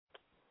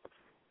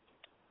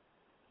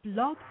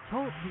Blog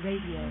Talk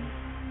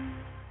Radio.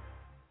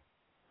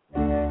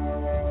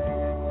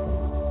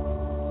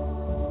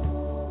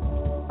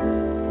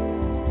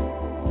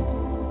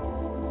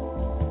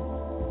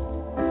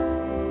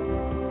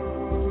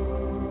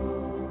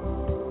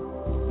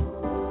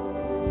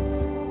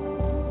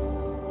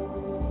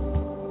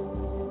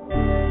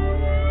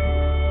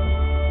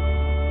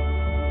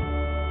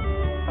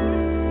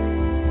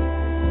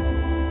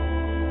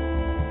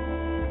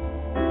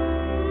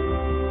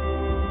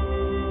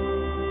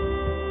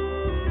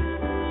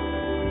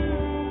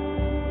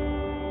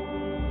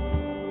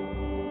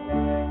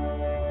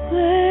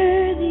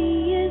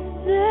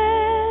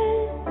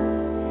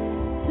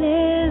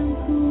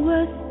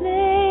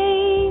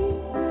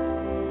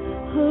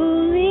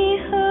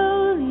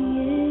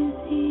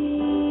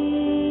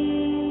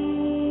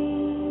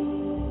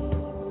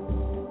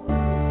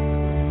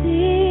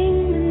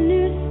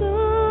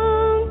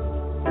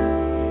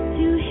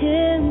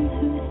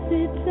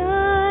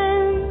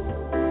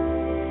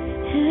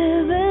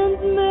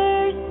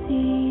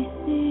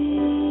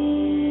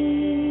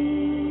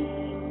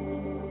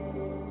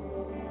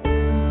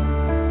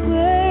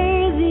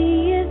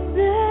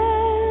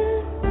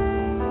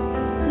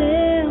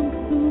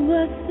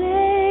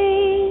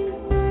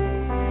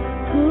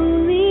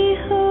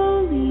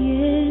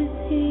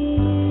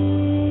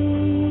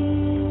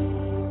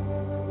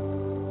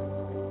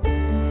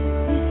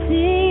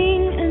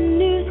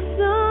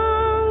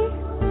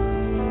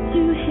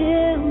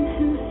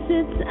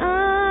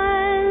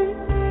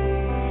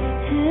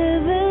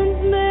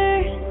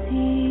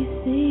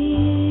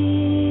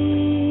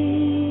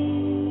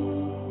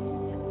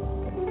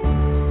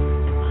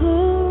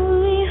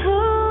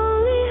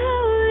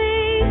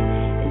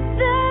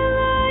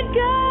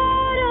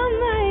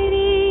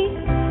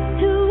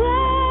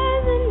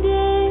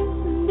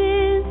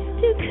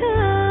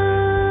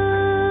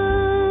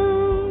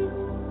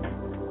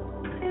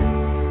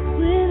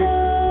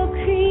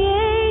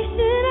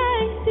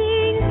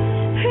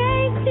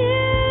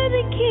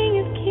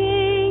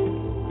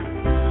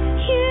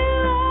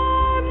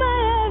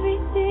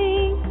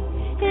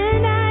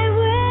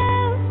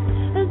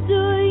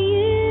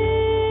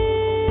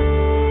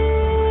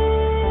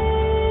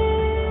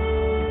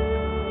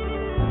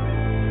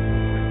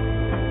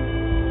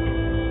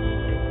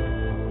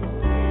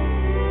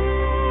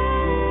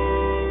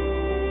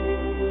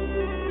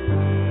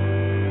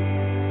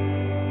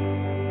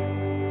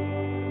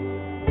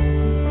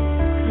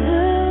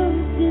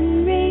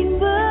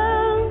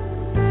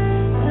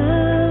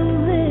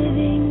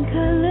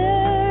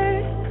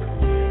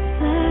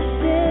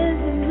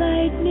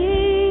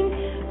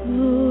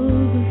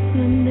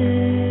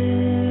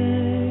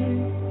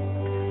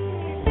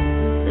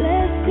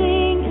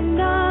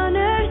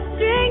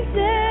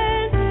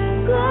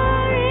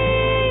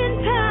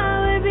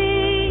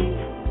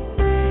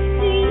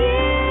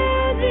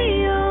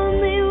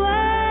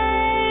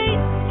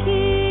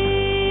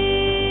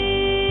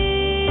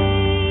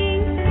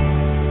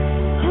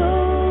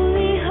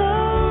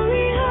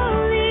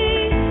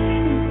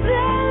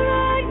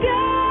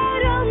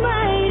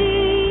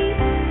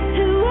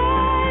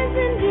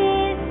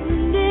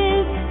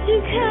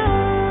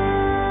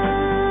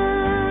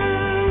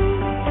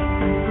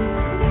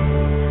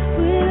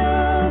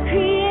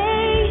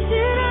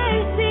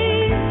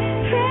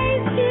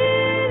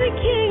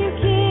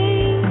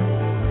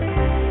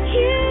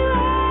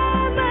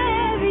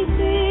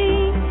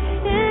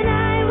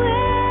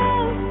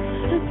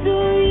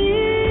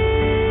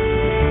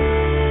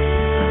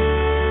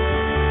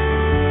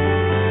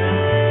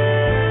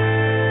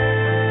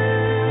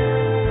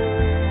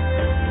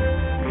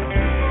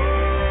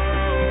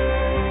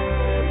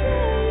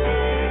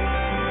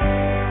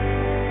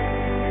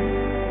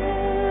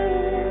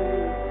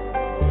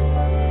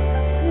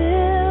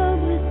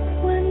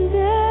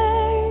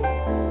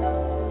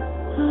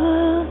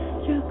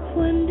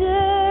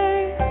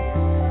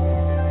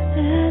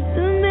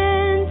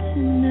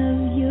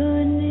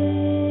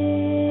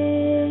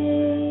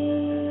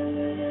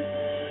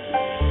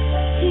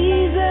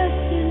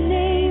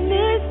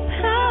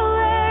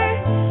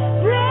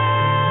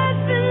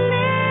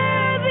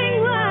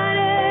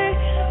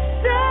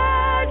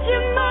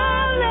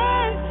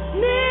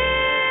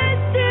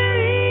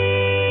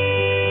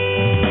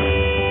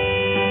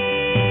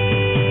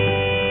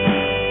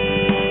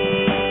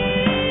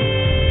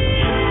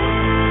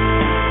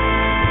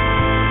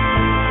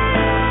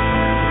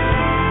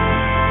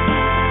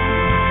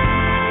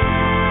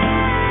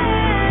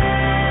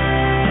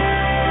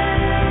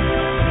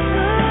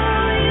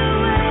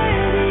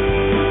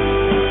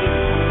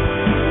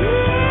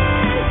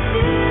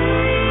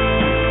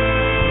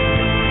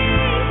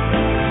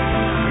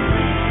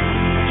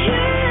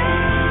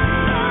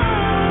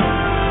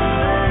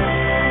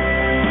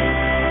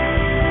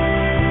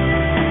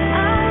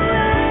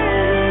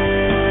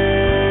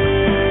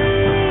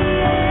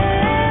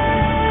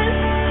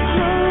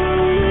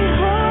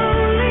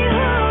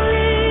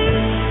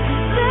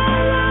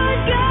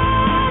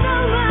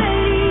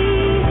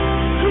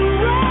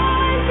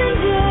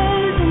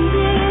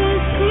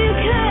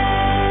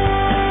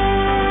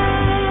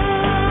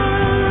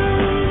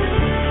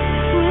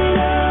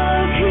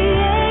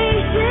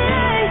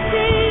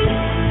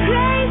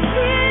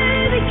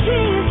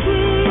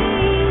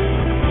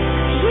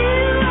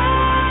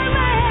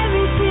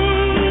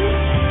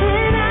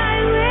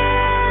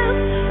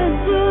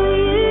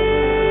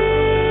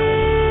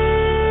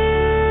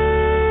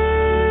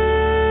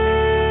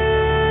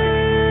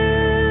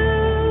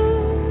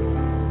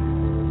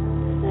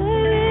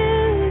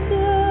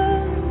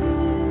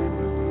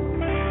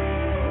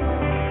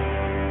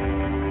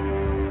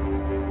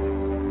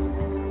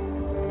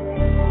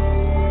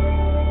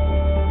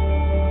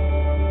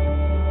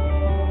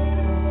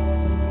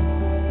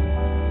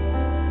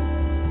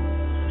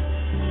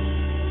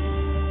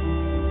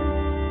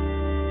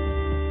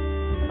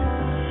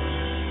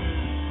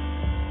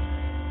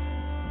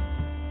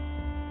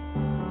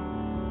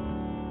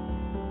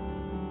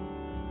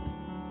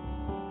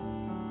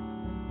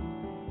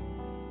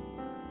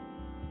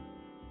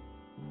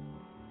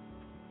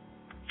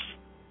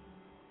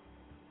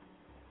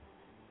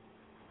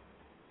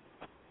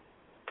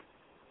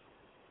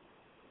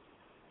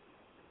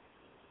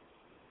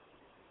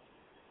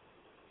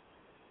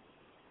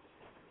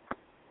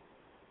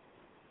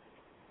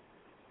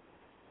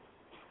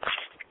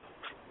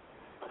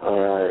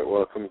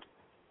 welcome.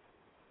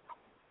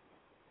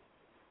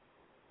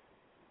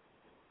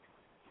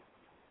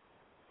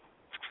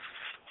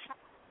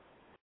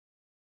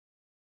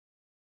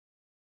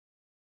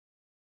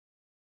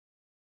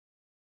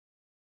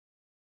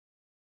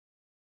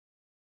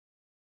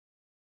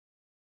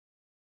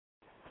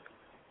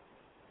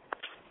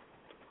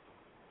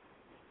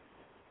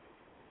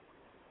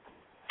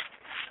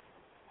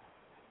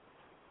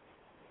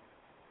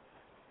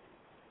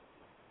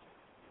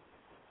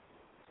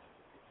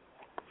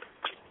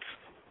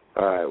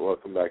 All right,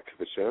 welcome back to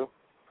the show.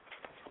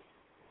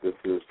 This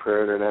is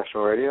Prayer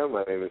International Radio.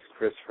 My name is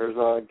Chris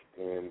Herzog,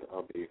 and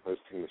I'll be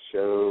hosting the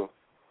show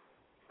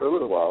for a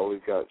little while.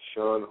 We've got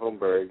Shaun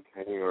Holmberg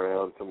hanging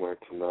around somewhere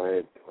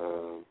tonight,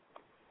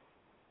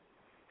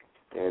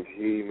 and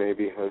he may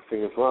be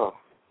hosting as well.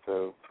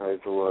 So praise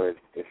the Lord.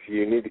 If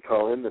you need to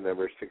call in, the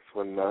number is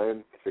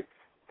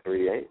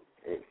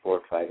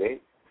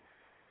 619-638-8458,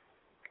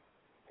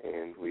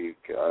 and we've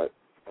got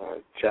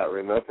a chat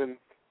room open.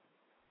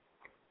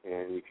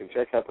 And you can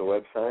check out the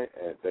website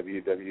at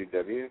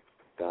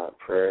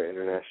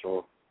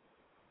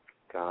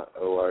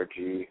www.prayerinternational.org.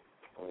 There's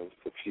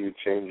a few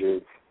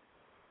changes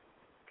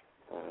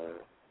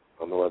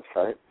on the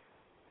website.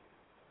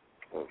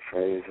 So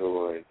praise the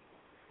Lord.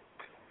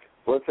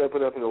 Let's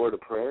open up in a word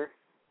of prayer,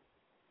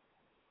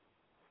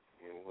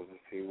 and we'll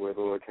just see where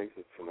the Lord takes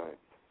us tonight.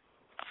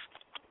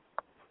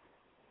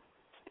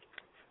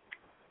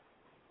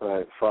 All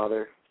right,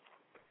 Father,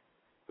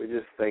 we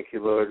just thank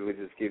you, Lord. We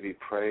just give you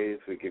praise.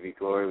 We give you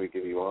glory. We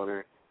give you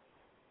honor.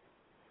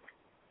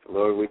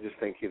 Lord, we just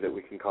thank you that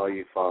we can call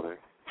you Father.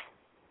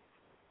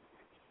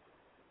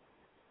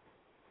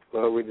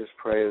 Lord, we just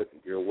pray that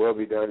your will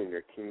be done and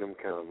your kingdom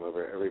come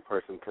over every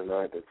person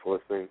tonight that's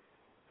listening.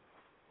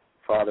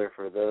 Father,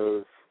 for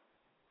those,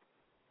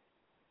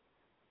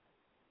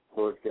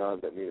 Lord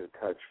God, that need a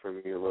touch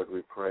from you, Lord,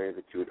 we pray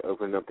that you would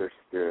open up their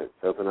spirits,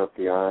 open up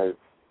the eyes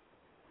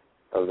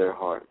of their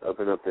heart,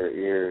 open up their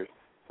ears,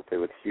 that they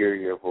would hear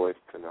your voice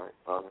tonight,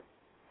 Father,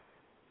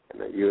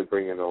 and that you would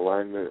bring an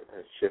alignment,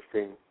 a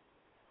shifting.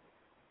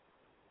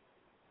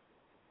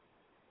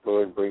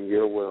 Lord, bring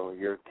your will,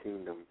 your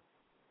kingdom,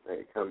 may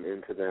it come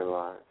into their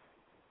lives.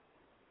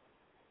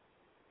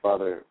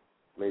 Father,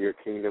 may your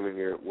kingdom and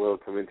your will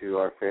come into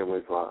our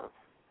family's lives,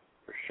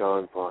 for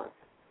Shaun's life,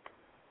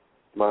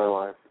 my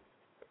life,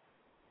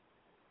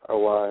 our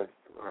wives,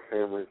 our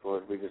families,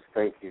 Lord, we just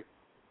thank you.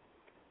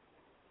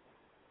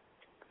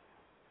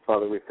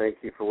 Father, we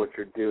thank you for what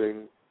you're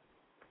doing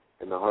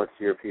in the hearts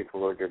of your people,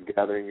 Lord. You're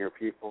gathering your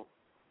people.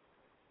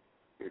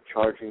 You're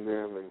charging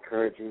them,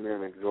 encouraging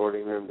them,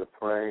 exhorting them to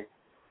pray.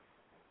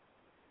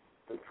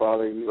 And,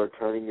 Father, you are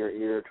turning your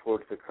ear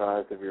towards the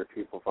cries of your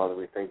people. Father,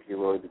 we thank you,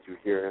 Lord, that you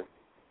hear us.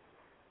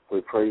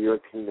 We pray your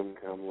kingdom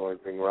come,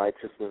 Lord. Bring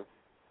righteousness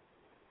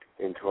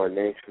into our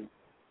nation.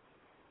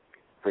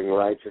 Bring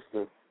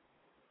righteousness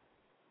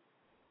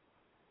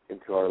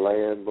into our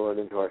land, Lord,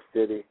 into our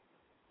city,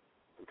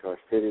 into our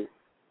cities.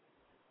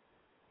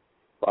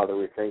 Father,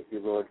 we thank you,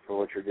 Lord, for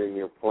what you're doing.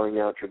 You're pouring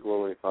out your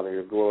glory. Father,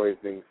 your glory is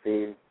being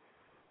seen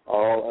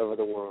all over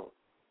the world.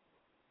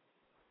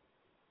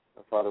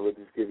 And Father, we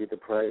just give you the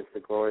praise, the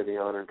glory, the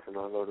honor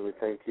tonight, Lord. We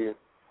thank you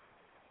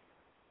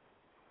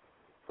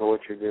for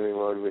what you're doing,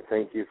 Lord. We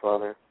thank you,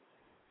 Father,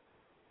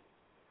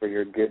 for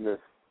your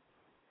goodness.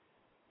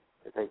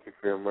 We thank you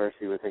for your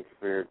mercy. We thank you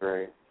for your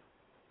grace.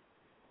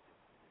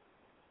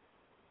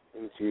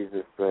 In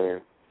Jesus'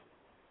 name.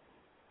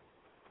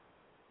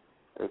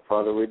 And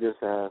Father, we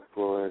just ask,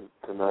 Lord,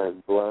 tonight,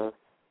 bless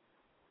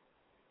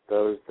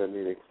those that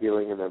need a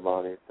healing in their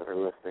bodies that are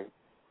listening.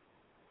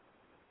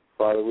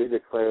 Father, we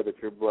declare that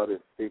your blood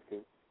is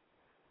speaking.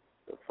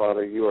 That,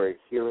 Father, you are a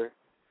healer.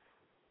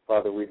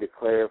 Father, we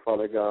declare,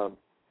 Father God,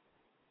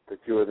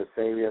 that you are the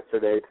same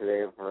yesterday,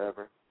 today, and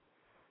forever.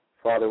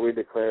 Father, we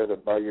declare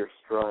that by your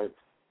stripes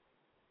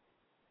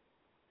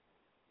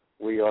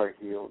we are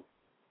healed.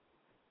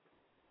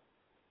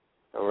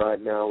 And right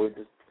now we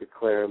just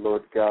declare,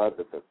 Lord God,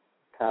 that the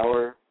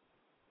power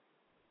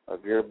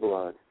of your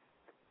blood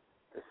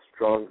is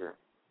stronger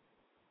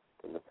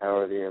than the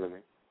power of the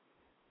enemy.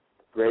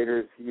 Greater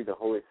is he, the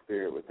Holy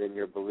Spirit, within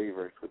your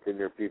believers, within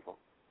your people,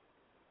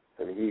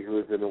 than he who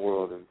is in the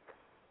world. And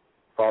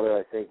Father,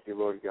 I thank you,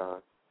 Lord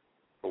God,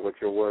 for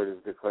what your word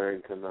is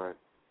declaring tonight.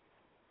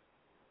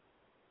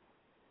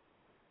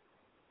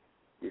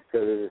 You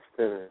said it is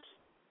finished.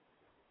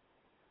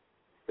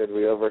 You said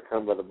we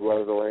overcome by the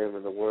blood of the Lamb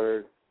and the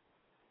word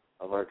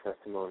of our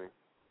testimony.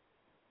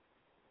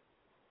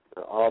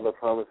 And all the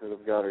promises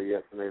of God are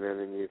yes and amen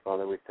in you,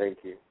 Father. We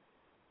thank you.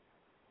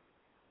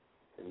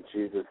 In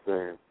Jesus'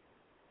 name.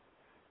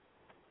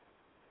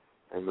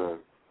 Amen.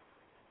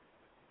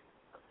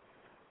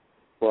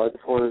 Well, I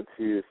just wanted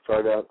to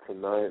start out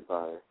tonight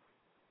by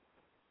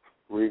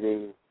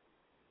reading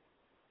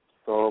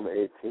Psalm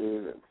 18.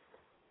 It's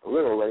a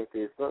little lengthy.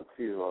 It's not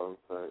too long,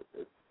 but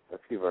it's a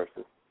few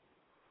verses.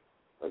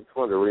 I just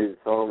wanted to read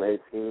Psalm 18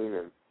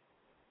 and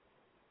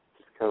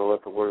just kind of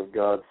let the Word of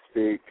God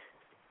speak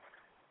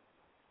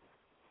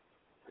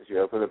as you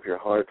open up your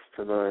hearts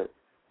tonight.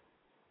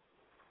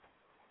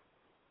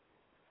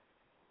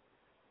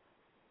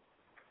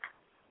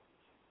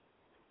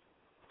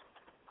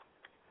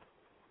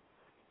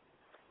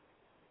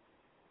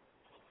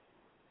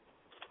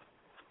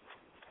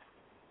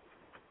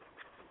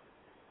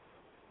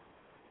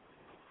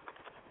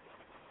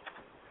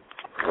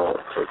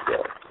 Praise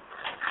God.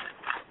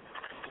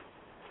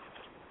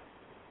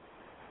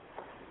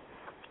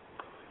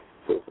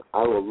 It says,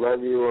 I will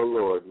love you, O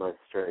Lord, my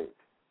strength.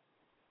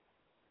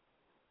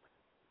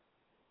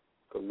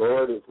 The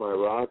Lord is my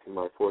rock and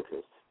my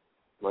fortress,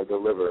 my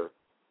deliverer,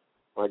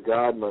 my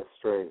God, my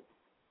strength,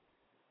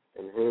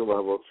 in whom I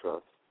will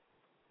trust.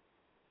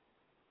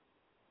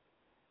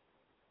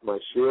 My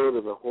shield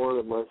and the horn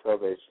of my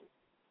salvation,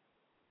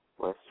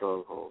 my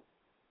stronghold.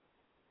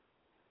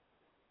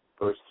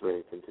 Verse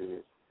 3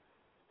 continues,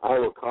 I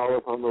will call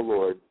upon the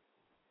Lord,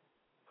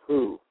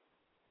 who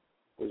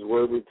is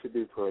worthy to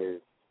be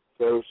praised.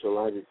 So shall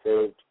I be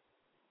saved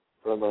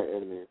from my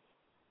enemies.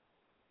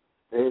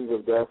 Pains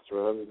of death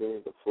surrounded me,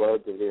 the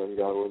floods of the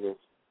ungodliness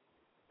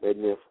made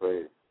me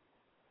afraid.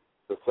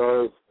 The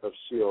sorrows of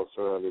Sheol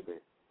surrounded me,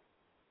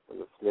 and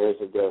the snares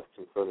of death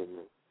confronted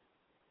me.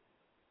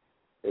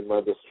 In my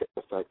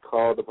distress I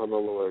called upon the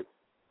Lord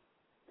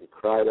and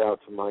cried out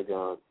to my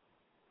God.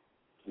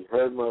 He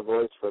heard my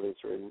voice from his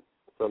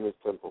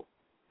temple,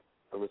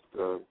 from his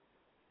throne,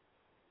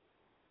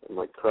 and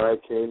my cry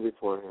came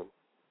before him,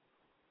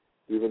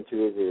 even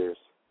to his ears.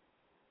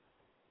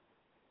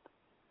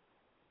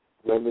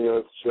 Then the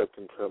earth shook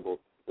and trembled.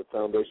 The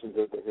foundations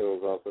of the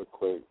hills also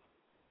quaked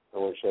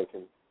and were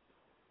shaken.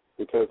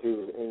 Because he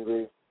was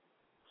angry,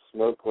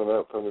 smoke went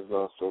up from his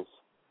nostrils,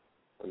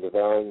 and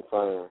devouring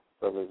fire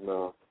from his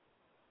mouth.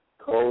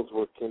 Coals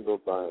were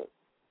kindled by it.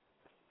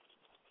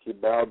 He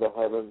bowed the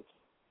heavens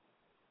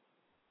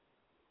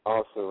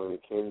also, and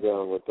he came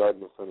down with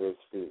darkness under his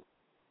feet.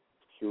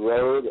 He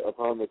rode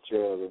upon the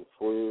cherub and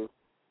flew.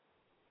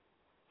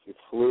 He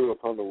flew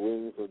upon the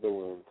wings of the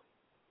wind.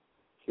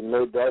 He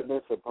made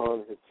darkness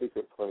upon his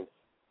secret place.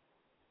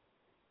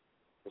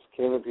 His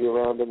canopy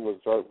around him was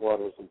dark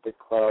waters and thick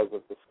clouds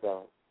of the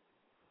sky.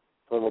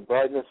 From the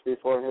brightness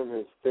before him,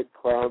 his thick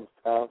clouds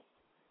passed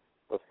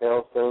with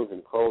hailstones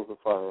and coals of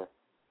fire.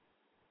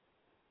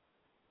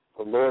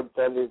 The Lord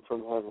thundered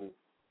from heaven,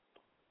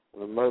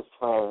 and the Most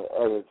High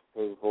uttered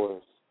his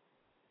voice,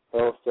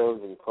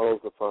 hailstones and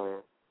coals of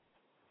fire.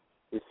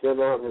 He sent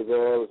out his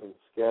arrows and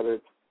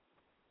scattered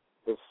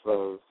his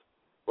foes,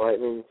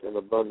 lightnings in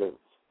abundance,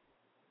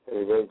 and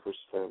he vanquished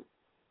them.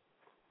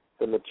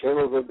 Then the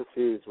channels of the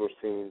seas were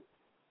seen.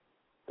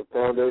 The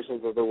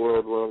foundations of the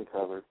world were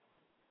uncovered.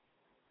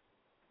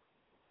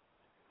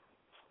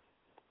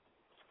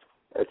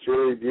 At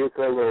your rebuke,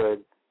 O Lord,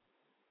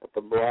 at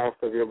the blast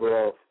of your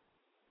breath,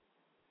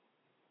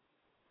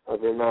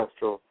 of your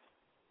nostrils,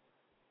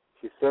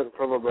 he sent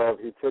from above,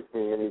 he took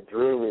me, and he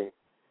drew me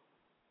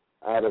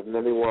out of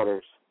many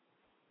waters.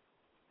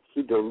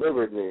 He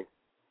delivered me,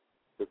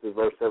 this is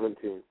verse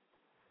 17,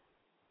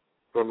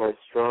 from my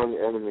strong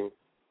enemy,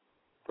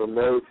 from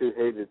those who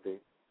hated me,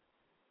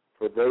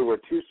 for they were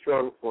too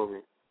strong for me.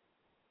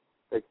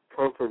 They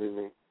comforted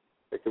me,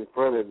 they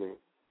confronted me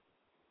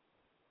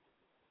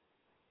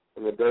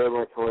in the day of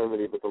my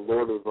calamity, but the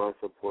Lord was my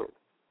support.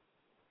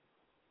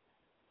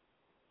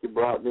 He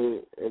brought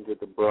me into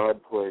the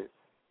broad place.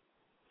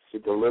 He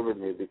delivered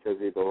me because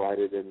he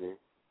delighted in me.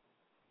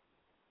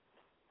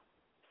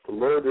 The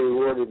Lord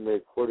rewarded me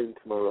according to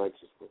my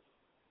righteousness.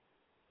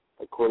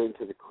 According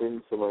to the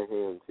cleanness of my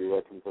hands, he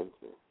recompensed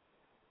me.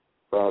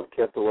 For I have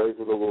kept the ways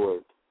of the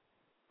Lord,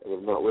 and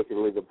have not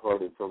wickedly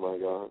departed from my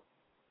God.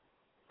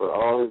 For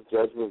all his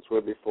judgments were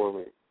before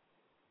me,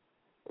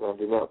 and I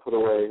did not put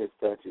away his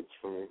statutes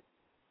from me.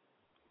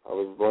 I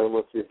was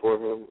blameless before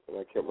him, and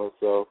I kept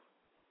myself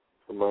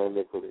from my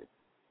iniquity.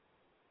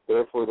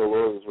 Therefore the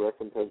Lord has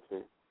recompensed me,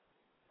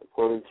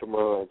 according to my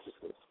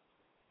righteousness,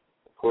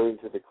 according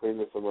to the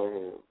cleanness of my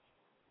hands.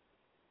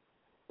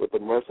 With the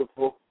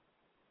merciful,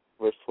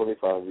 verse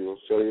 25, you will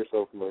show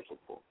yourself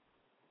merciful.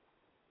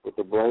 With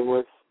the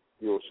blameless,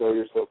 you will show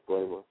yourself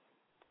blameless.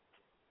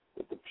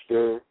 With the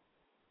pure,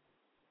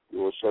 you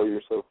will show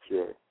yourself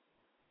pure.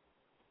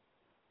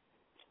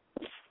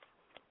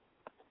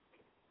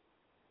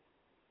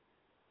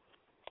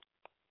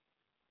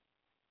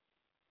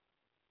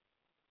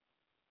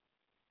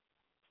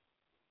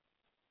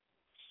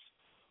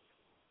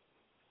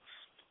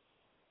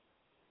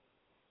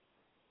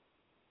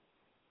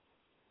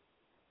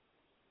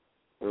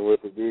 And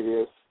with the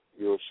devious,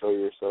 you will show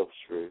yourself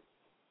shrewd.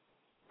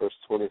 Verse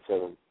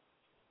 27.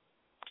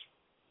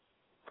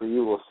 For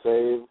you will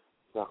save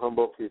the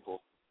humble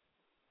people,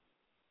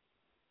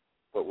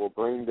 but will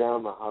bring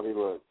down the haughty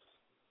looks.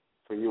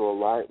 For you will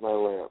light my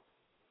lamp.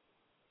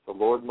 The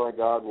Lord my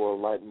God will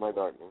enlighten my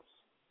darkness.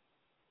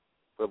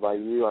 For by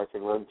you I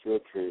can run through a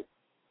troop.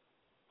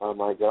 By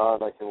my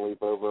God I can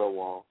leap over a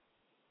wall.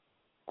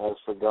 As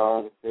for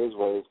God, his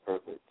way is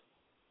perfect.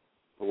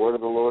 The word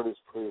of the Lord is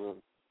proven.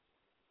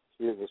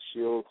 He is a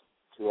shield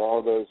to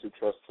all those who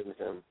trust in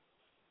him.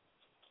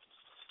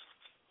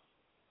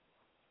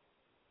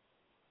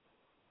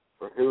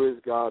 For who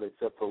is God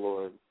except the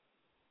Lord?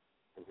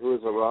 And who is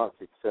a rock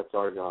except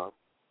our God?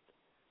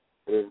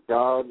 It is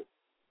God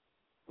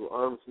who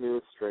arms me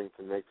with strength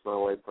and makes my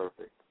way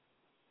perfect.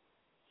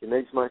 He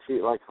makes my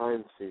feet like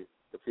hinds' feet,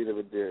 the feet of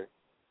a deer.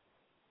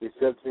 He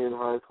sets me in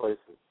high places.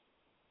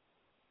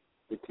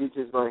 He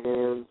teaches my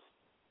hands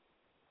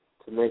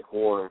to make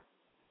war,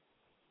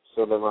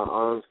 so that my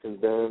arms can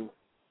bend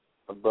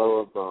a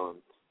bow of bronze.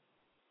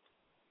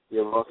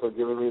 You have also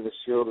given me the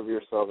shield of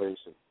your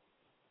salvation.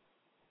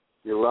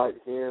 Your right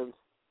hand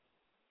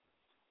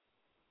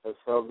has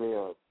held me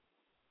up.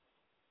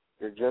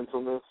 Your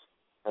gentleness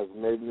has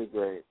made me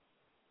great.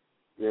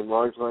 You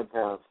enlarged my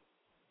path,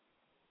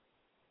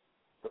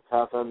 the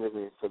path under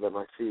me, so that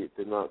my feet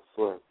did not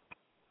slip.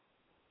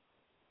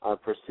 I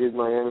pursued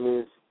my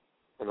enemies,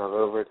 and I've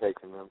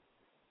overtaken them.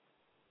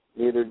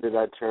 Neither did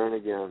I turn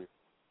again,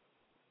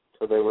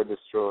 till they were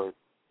destroyed.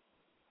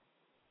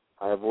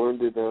 I have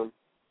wounded them,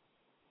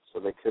 so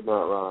they could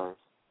not rise.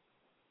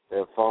 They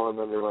have fallen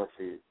under my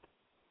feet.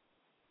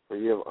 For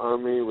you have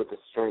armed me with the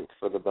strength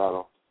for the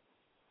battle.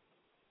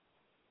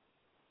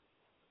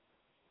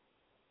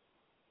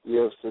 You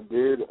have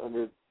subdued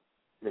under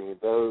me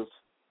those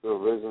who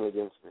have risen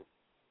against me.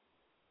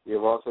 You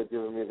have also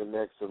given me the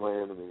necks of my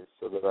enemies,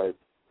 so that I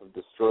have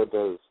destroyed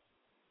those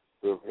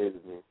who have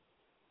hated me.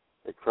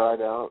 They cried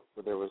out,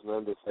 but there was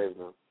none to save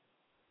them.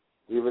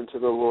 Even to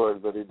the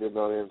Lord, but he did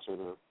not answer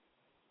them.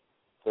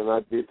 Then I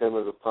beat them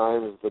as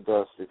fine as the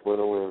dust before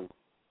the wind.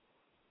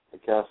 I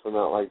cast them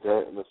out like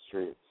dirt in the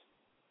streets.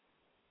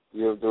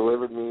 You have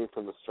delivered me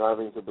from the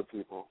strivings of the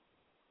people.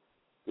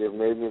 You have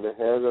made me the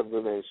head of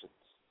the nations.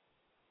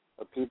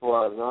 A people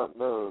I have not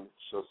known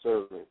shall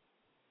serve me.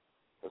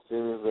 As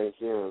soon as they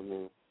hear of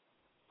me,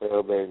 they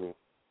obey me.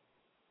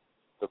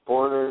 The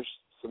foreigners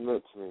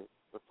submit to me.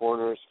 The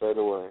foreigners fade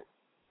away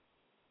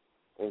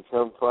and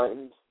come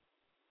frightened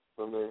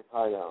from their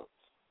hideouts.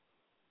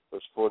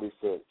 Verse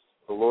 46.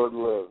 The Lord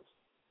lives.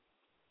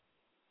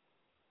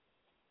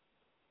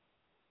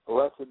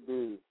 Blessed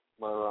be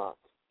my rock,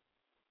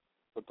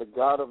 but the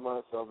God of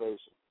my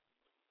salvation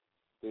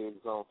be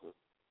exalted.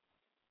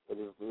 It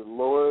is the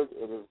Lord,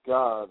 it is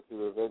God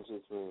who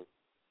avenges me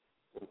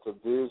and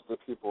subdues the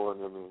people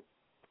under me.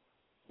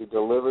 He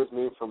delivers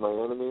me from my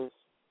enemies.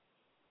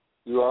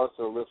 You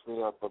also lift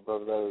me up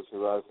above those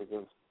who rise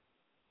against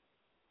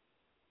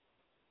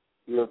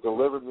me. You have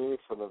delivered me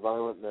from the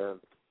violent men.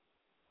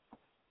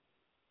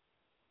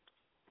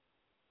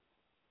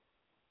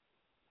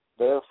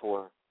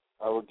 Therefore,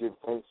 I will give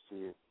thanks to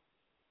you,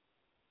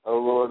 O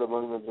Lord,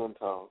 among the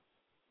Gentiles,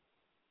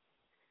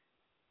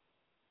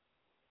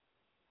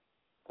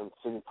 and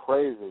sing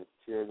praises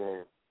to your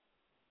name.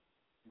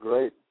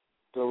 Great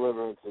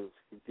deliverances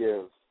he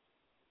gives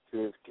to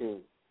his king,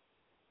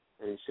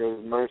 and he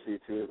shows mercy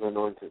to his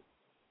anointed,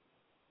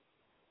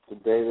 to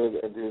David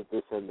and to his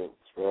descendants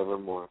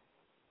forevermore.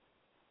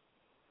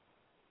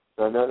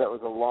 So I know that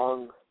was a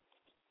long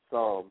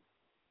psalm,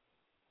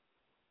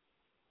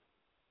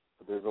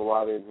 but there's a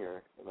lot in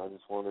here, and I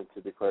just wanted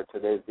to declare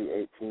today's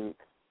the 18th,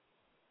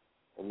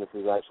 and this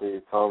is actually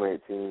Psalm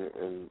 18,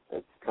 and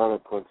it's kind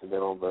of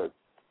coincidental, but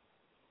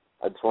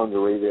I just wanted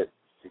to read it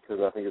because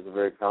I think it's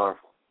very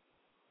powerful.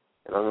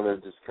 And I'm going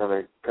to just kind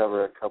of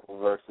cover a couple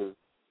verses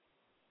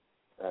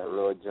that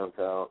really jumped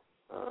out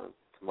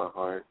to my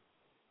heart.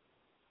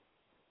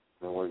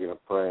 And we're going to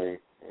pray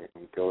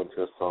and go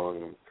into a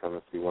song and kind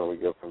of see where we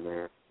go from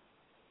there.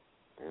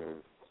 And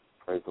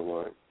praise the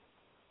Lord.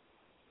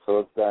 So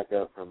let's back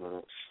up for a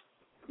minute.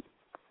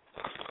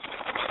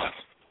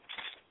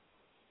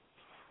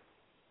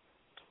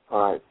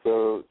 All right,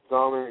 so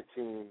Psalm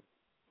 18,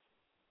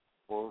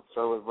 we'll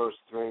start with verse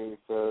 3. It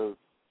says,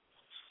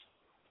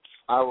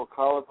 I will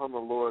call upon the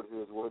Lord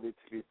who is worthy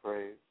to be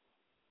praised.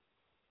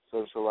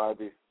 So shall I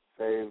be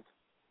saved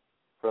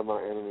from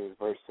my enemies.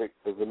 Verse 6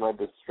 says, in my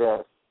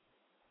distress,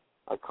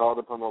 I called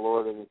upon the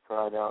Lord and he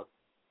cried out,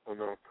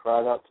 and I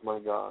cried out to my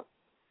God.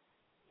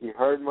 He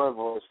heard my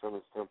voice from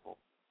his temple,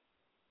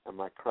 and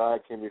my cry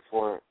came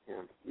before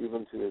him,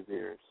 even to his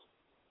ears.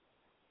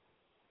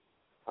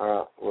 All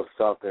right, we'll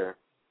stop there.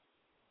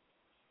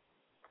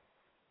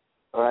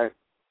 All right,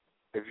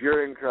 if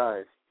you're in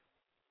Christ,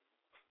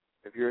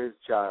 if you're his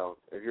child,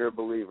 if you're a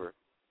believer,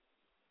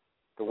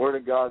 the Word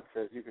of God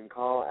says you can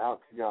call out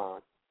to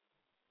God,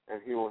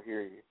 and he will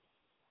hear you.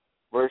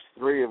 Verse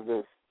 3 of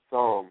this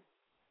psalm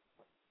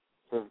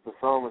says the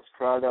psalmist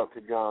cried out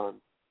to God,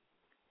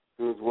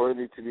 who is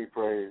worthy to be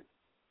praised,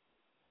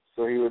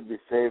 so he would be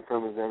saved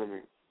from his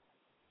enemies.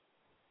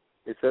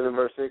 He said in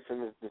verse 6,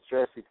 in his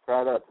distress he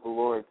cried out to the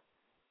Lord,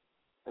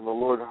 and the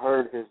Lord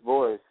heard his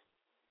voice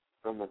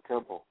from the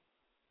temple.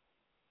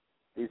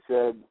 He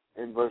said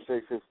in verse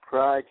 6, his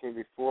cry came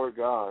before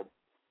God,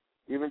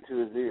 even to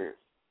his ears.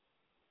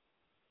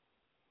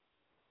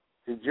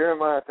 See,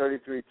 Jeremiah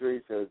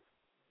 33:3 says,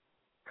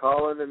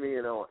 call unto me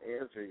and I will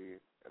answer you,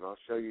 and I'll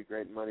show you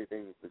great and mighty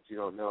things that you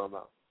don't know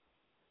about.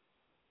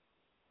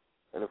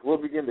 And if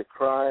we'll begin to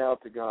cry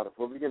out to God, if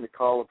we'll begin to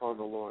call upon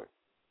the Lord,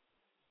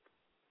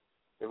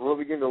 if we'll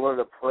begin to learn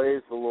to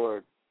praise the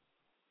Lord,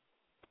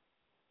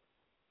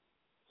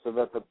 so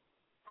that the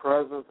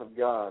presence of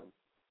God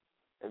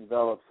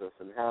envelops us,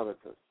 inhabits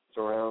us,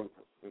 surrounds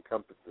us,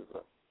 encompasses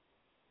us.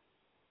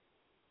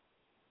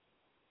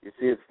 You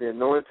see, it's the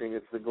anointing,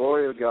 it's the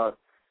glory of God,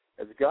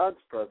 it's God's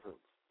presence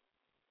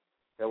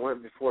that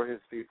went before his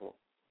people.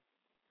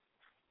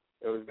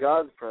 It was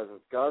God's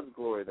presence, God's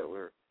glory that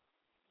we're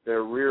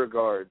their rear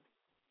guard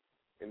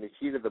in the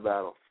heat of the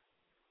battle.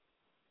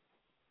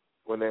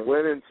 When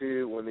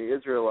the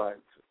Israelites,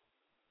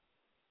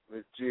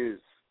 the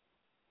Jews,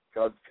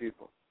 God's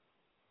people,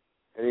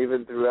 and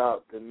even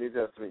throughout the New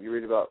Testament, you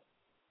read about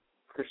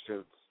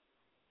Christians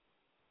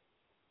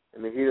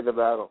in the heat of the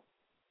battle.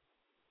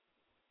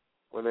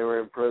 When they were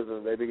in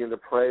prison, they began to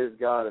praise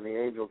God, and the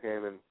angel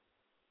came, and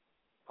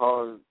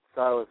Paul and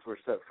Silas were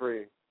set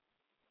free.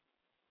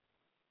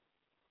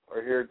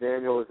 Or here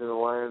Daniel was in the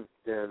lion's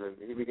den, and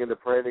he began to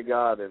pray to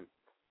God, and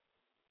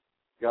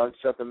God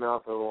shut the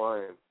mouth of the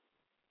lion.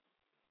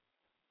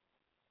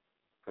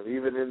 But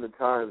even in the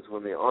times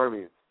when the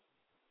armies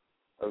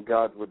of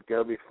God would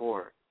go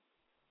before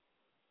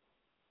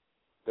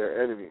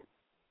their enemies,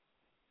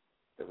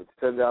 they would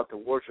send out the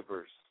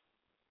worshipers,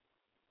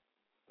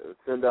 they would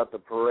send out the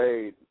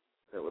parade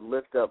that would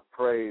lift up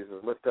praise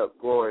and lift up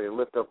glory and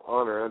lift up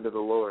honor unto the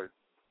Lord.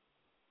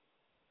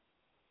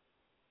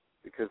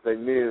 Because they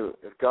knew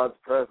if God's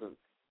presence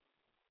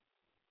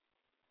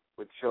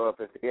would show up,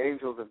 if the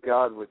angels of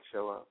God would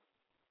show up,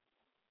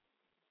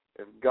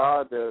 if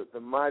God, the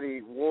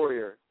mighty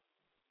warrior,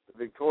 the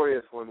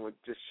victorious one, would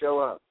just show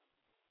up,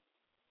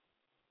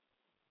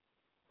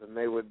 then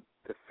they would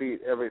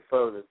defeat every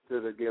foe that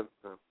stood against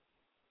them.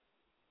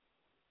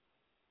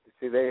 You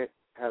see, they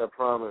had a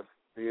promise,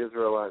 the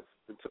Israelites,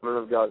 the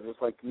children of God,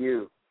 just like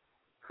you,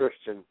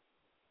 Christian,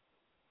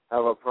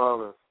 have a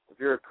promise. If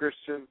you're a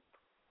Christian,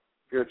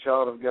 if you're a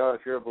child of God,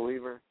 if you're a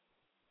believer,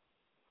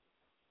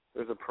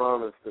 there's a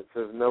promise that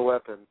says no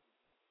weapon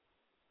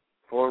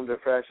formed or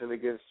fashioned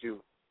against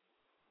you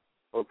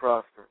will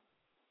prosper.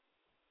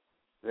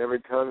 And every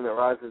tongue that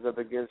rises up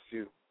against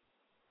you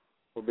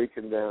will be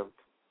condemned.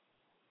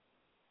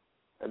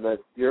 And that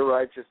your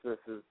righteousness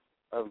is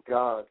of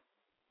God.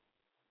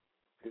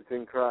 It's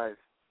in Christ,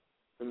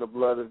 in the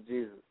blood of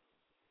Jesus.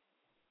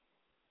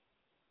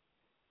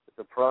 It's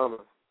a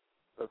promise.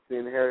 That's the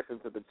inheritance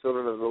of the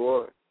children of the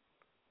Lord.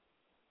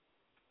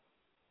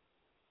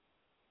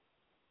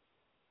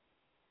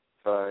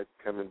 So I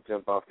kind of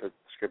jump off the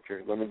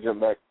scripture. Let me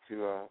jump back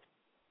to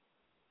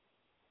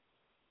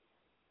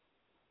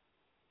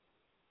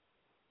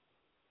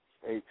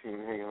 18.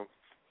 Hang on.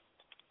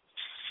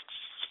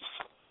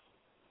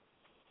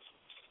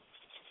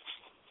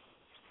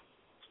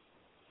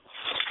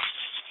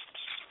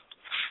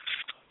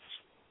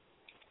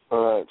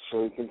 All right,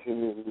 so he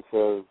continues and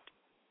says,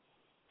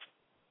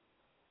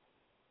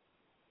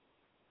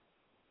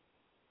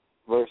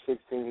 verse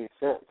 16, he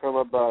sent from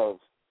above.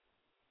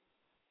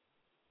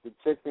 He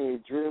took me,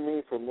 he drew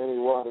me from many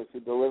waters. He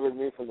delivered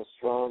me from a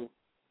strong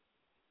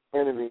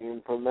enemy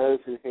and from those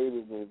who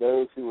hated me,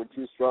 those who were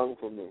too strong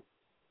for me.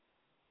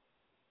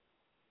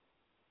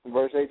 In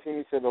verse 18,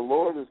 he said, the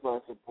Lord is my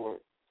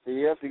support. So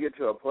you have to get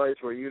to a place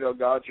where you know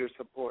God's your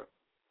support.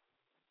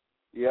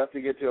 You have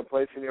to get to a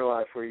place in your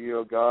life where you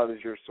know God is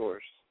your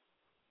source,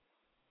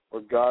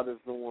 where God is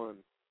the one.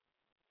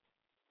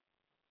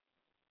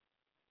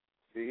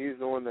 See, he's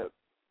the one that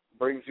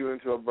brings you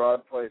into a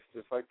broad place,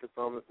 just like the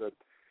psalmist said,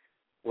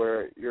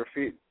 where your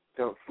feet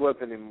don't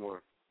slip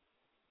anymore.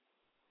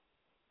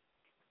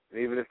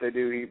 And even if they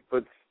do, he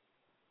puts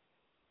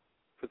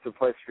a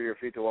place for your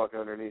feet to walk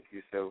underneath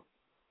you, so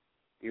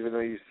even though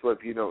you slip,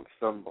 you don't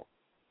stumble.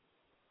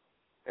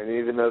 And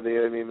even though the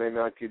enemy may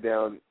knock you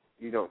down,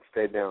 you don't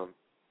stay down.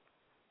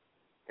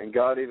 And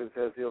God even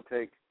says he'll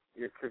take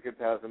your crooked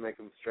paths and make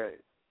them straight.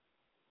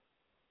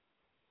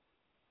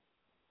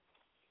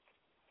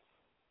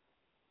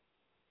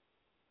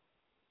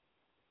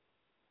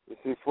 You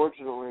see,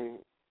 fortunately,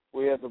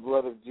 we have the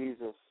blood of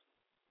Jesus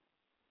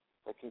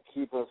that can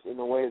keep us in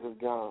the ways of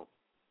God.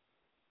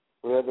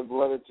 We have the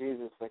blood of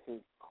Jesus that can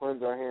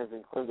cleanse our hands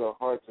and cleanse our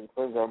hearts and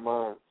cleanse our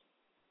minds.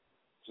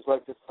 Just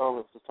like the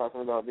psalmist was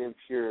talking about being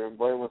pure and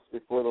blameless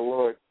before the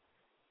Lord.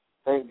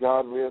 Thank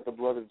God we have the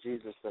blood of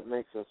Jesus that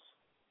makes us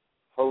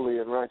holy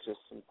and righteous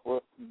and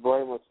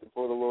blameless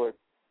before the Lord.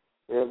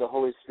 We have the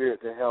Holy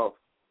Spirit to help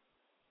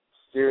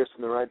steer us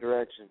in the right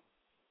direction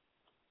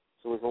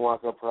so we can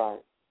walk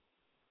upright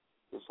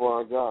before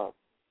our God.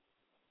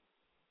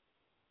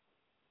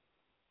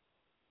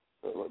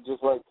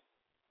 Just like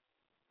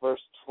verse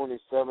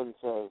 27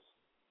 says,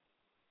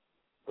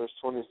 verse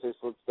 26,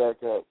 let's back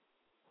up.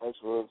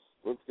 Actually,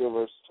 let's go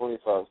verse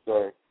 25,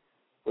 sorry.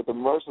 With the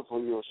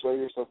merciful, you will show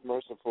yourself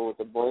merciful. With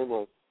the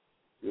blameless,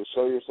 you will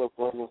show yourself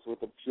blameless. With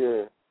the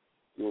pure,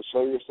 you will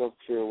show yourself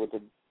pure. With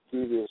the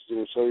devious, you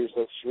will show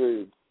yourself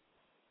shrewd.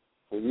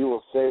 For you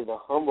will save the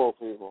humble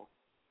people,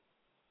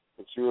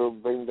 but you will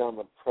bring down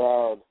the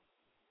proud.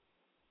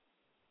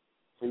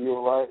 For you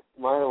will light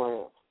my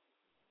lamp.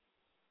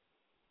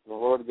 The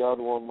Lord God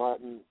will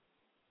enlighten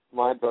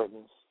my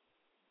darkness.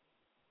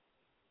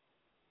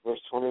 Verse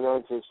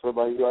 29 says, for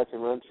by you I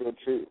can run through a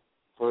troop.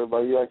 For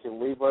by you I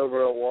can leap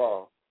over a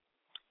wall.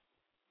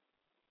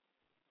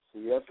 So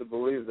you have to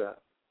believe that.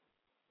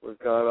 With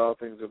God, all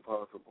things are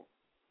possible.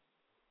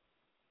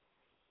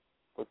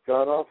 With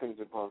God, all things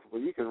are possible.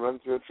 You can run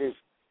through a troop.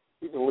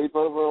 You can leap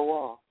over a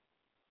wall.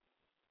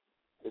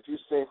 If you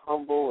stay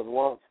humble and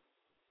walk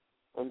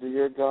under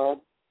your God,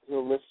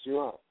 He'll lift you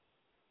up.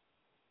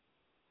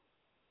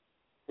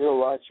 He'll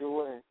light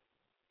your way.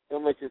 He'll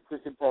make your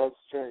crooked path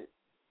straight.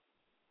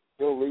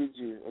 He'll lead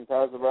you in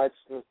paths of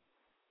righteousness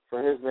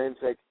for his name's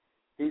sake.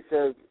 He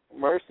says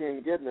mercy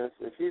and goodness,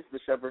 if he's the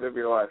shepherd of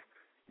your life,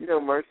 you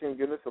know mercy and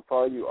goodness will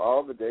follow you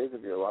all the days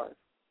of your life.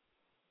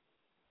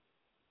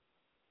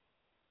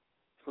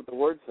 That's what the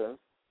word says.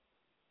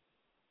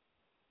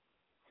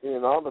 See,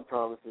 and all the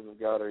promises of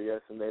God are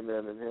yes and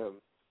amen in him.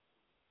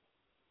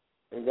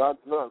 And God's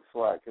not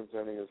slack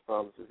concerning his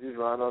promises. He's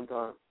right on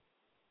time.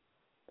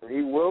 And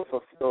he will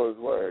fulfill his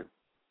word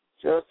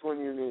just when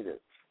you need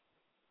it.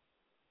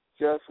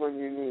 Just when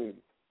you need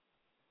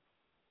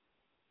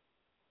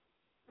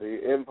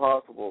the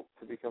impossible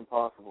to become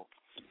possible.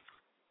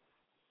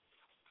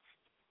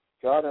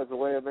 God has a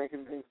way of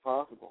making things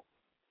possible.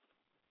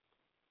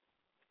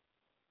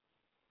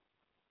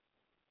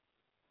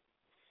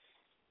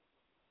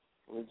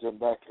 Let me jump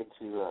back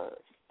into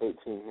 18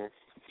 here.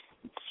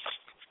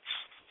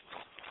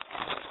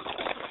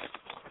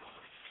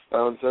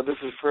 So this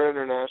is Prayer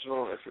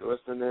International. If you're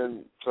listening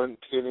in,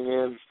 tuning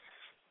in,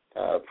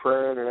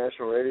 Prayer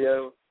International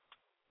Radio.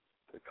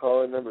 The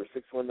call-in number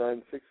is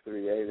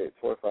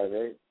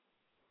 619-638-8458.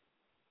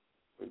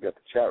 We've got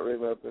the chat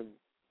room open.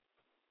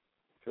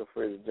 Feel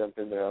free to jump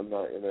in there. I'm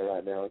not in there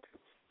right now because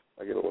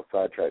I get a little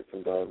sidetracked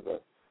sometimes,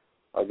 but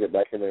I'll get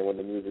back in there when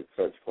the music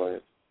starts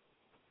playing.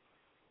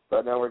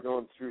 But now we're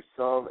going through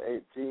Psalm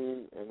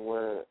 18, and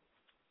we're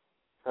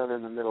kind of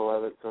in the middle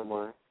of it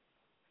somewhere.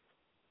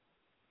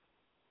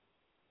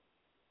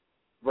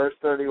 Verse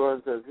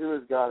 31 says, "Who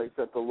is God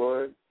except the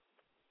Lord?"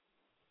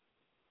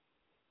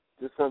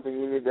 Just something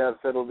you need to have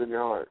settled in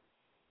your heart.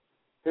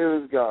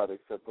 Who is God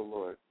except the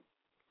Lord?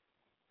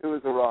 Who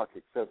is a rock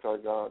except our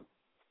God?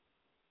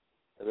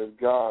 It is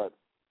God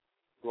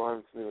who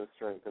arms me with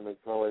strength and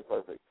makes my way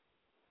perfect.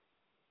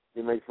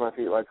 He makes my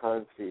feet like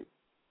hinds' feet.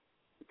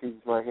 He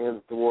teaches my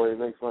hands to war. He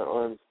makes my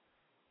arms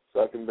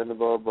so I can bend a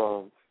bow of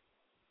bronze.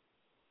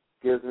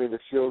 He gives me the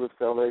shield of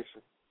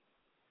salvation.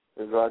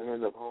 His right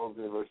hand upholds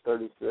me. Verse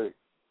 36.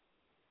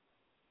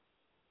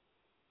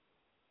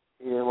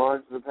 He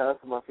enlarges the path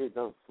so my feet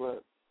don't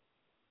slip.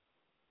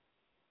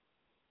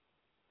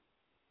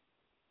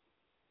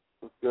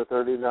 Let's go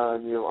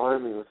 39. You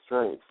arm me with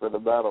strength for the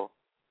battle.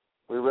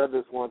 We read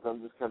this once.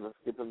 I'm just kind of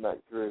skipping back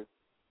through.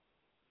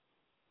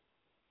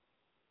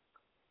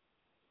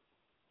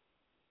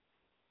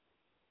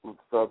 Let's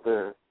stop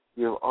there.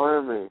 You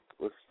arm me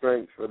with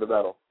strength for the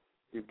battle.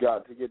 You've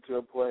got to get to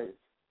a place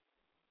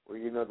where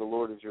you know the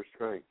Lord is your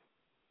strength.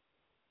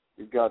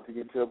 You've got to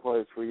get to a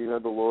place where you know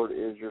the Lord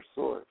is your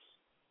source.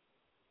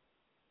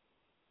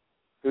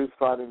 Who's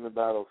fighting the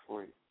battles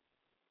for you?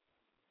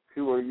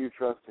 Who are you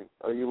trusting?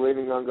 Are you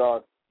leaning on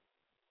God?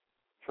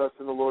 Trust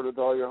in the Lord with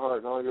all your heart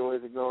and all your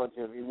ways acknowledge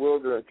him. He will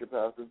direct your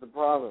path. It's a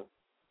promise.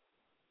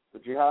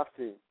 But you have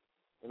to,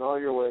 in all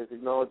your ways,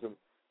 acknowledge him.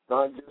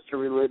 Not just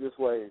your religious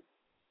ways.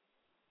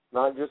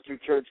 Not just your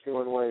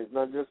church-going ways.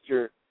 Not just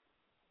your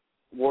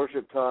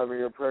worship time or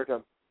your prayer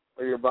time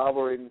or your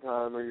Bible reading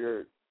time or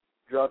your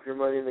drop your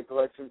money in the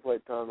collection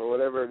plate time or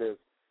whatever it is.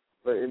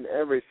 But in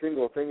every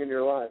single thing in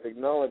your life,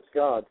 acknowledge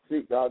God.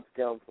 Seek God's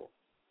counsel.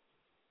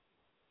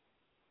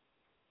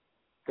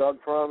 God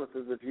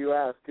promises if you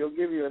ask, he'll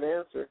give you an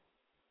answer.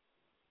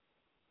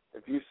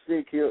 If you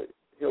seek,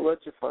 he'll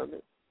let you find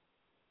it.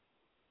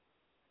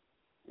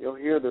 You'll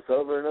hear this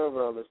over and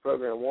over on this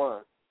program. Why?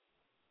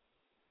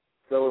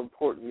 It's so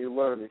important you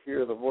learn to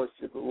hear the voice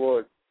of the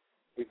Lord.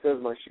 He says,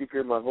 my sheep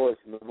hear my voice,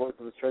 and the voice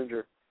of a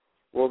stranger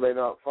will they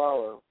not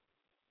follow.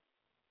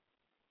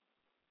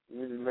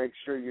 You need to make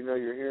sure you know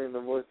you're hearing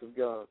the voice of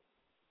God.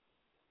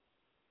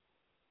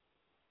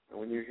 And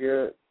when you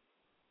hear it,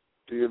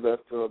 do your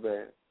best to obey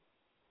it.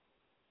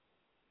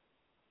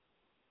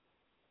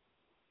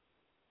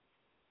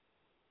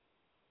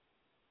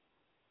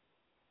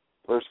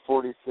 Verse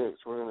 46,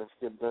 we're going to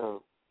skip down.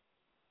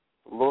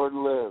 The Lord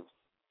lives.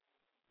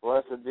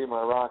 Blessed be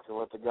my rock, and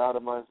let the God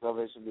of my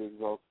salvation be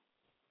exalted.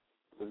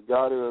 It is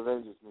God who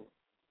avenges me,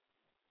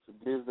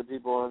 subdues the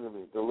people under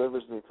me,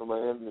 delivers me from my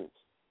enemies.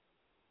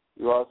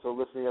 You also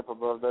lift me up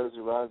above those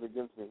who rise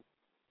against me.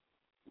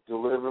 You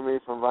deliver me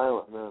from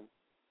violent men.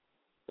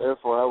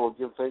 Therefore I will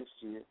give thanks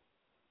to you,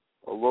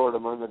 O Lord,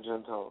 among the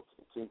Gentiles,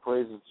 and sing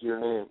praises to your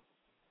name.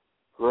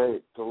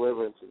 Great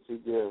deliverances he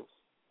gives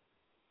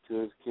to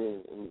his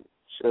king, and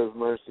shows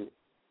mercy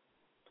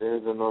to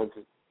his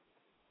anointed,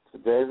 to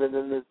David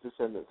and his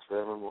descendants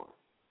forevermore.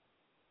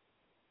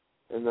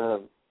 And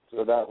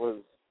so that was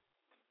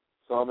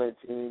Psalm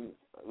 18.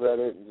 I read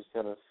it and just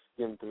kind of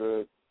skimmed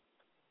through it.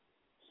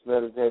 Just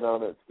meditate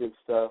on it. It's good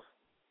stuff.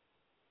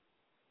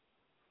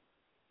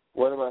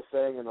 What am I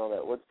saying in all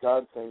that? What's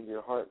God saying to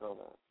your heart in all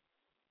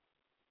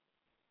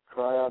that?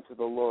 Cry out to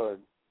the Lord.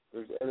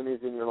 There's enemies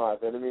in your life,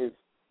 enemies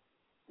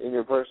in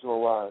your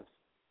personal lives,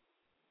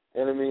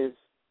 enemies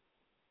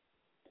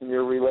in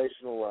your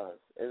relational lives,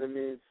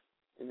 enemies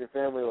in your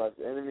family lives,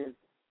 enemies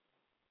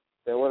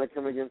that want to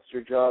come against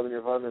your job and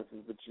your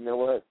finances. But you know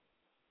what?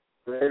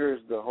 Greater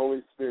is the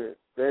Holy Spirit.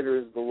 Greater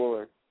is the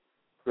Lord.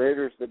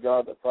 Greater is the God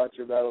God that fights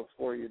your battles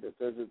for you, that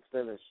says it's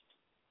finished.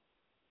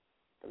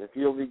 And if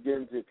you'll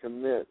begin to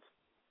commit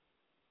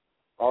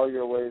all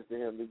your ways to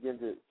Him, begin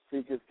to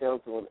seek His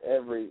counsel in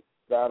every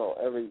battle,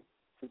 every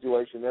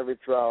situation, every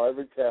trial,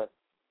 every test,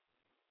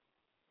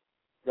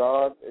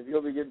 God, if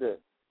you'll begin to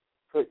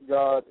put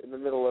God in the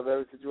middle of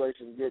every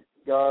situation, get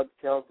God's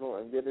counsel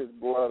and get His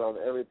blood on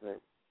everything,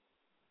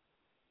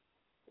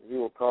 He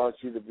will cause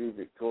you to be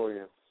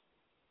victorious.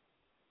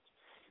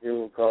 He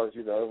will cause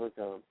you to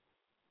overcome.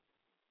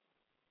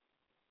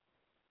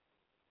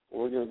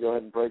 We're going to go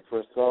ahead and break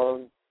for a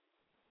song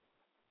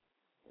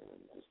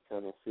and just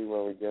kind of see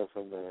where we go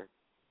from there.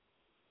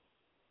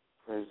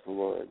 Praise the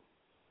Lord.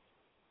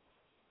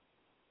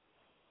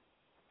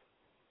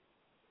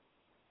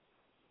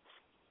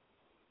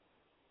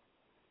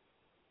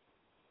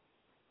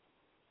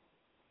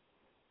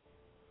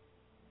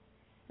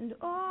 And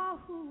all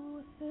who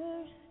are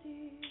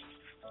thirsty,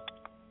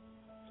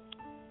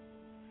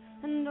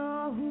 and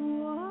all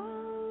who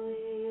are weak,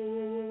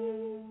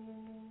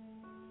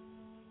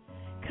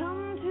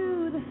 come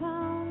to the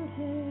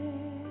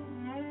fountain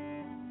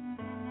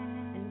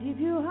and dip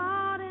your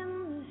heart in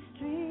the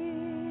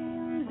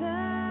streams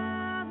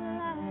of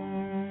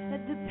life.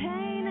 Let the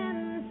pain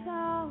and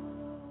sorrow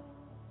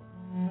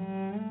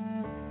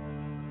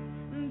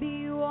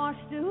be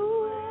washed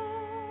away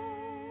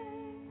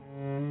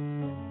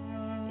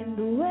in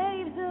the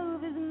waves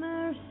of His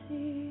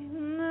mercy,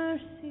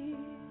 mercy,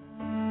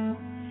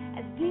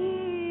 as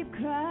deep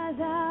cries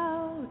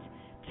out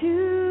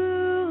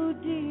to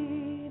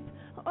deep.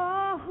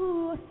 All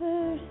who are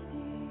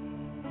thirsty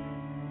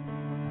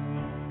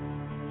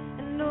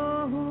and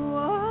all who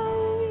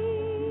are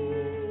weak,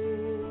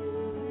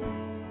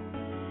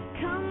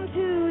 come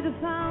to the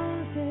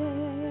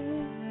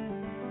fountain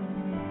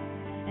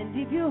and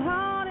dip your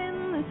heart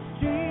in the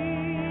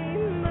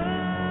stream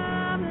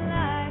of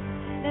life.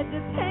 Let the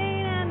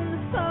pain and the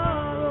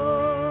sorrow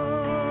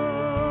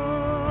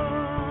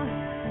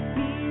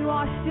be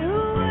washed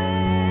away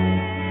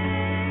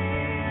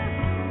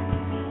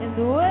in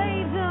the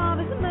waves of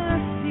His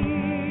mercy,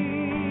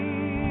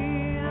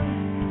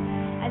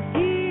 as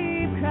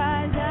deep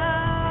cries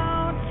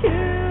out to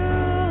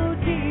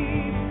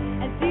deep,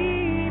 as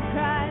deep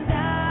cries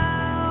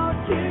out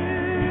to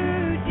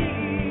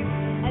deep,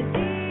 as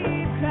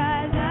deep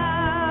cries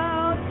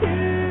out to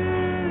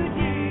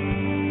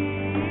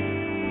deep.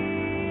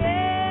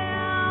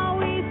 Yeah,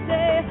 we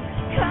say,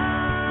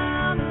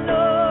 come,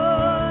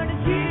 Lord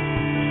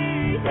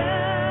Jesus.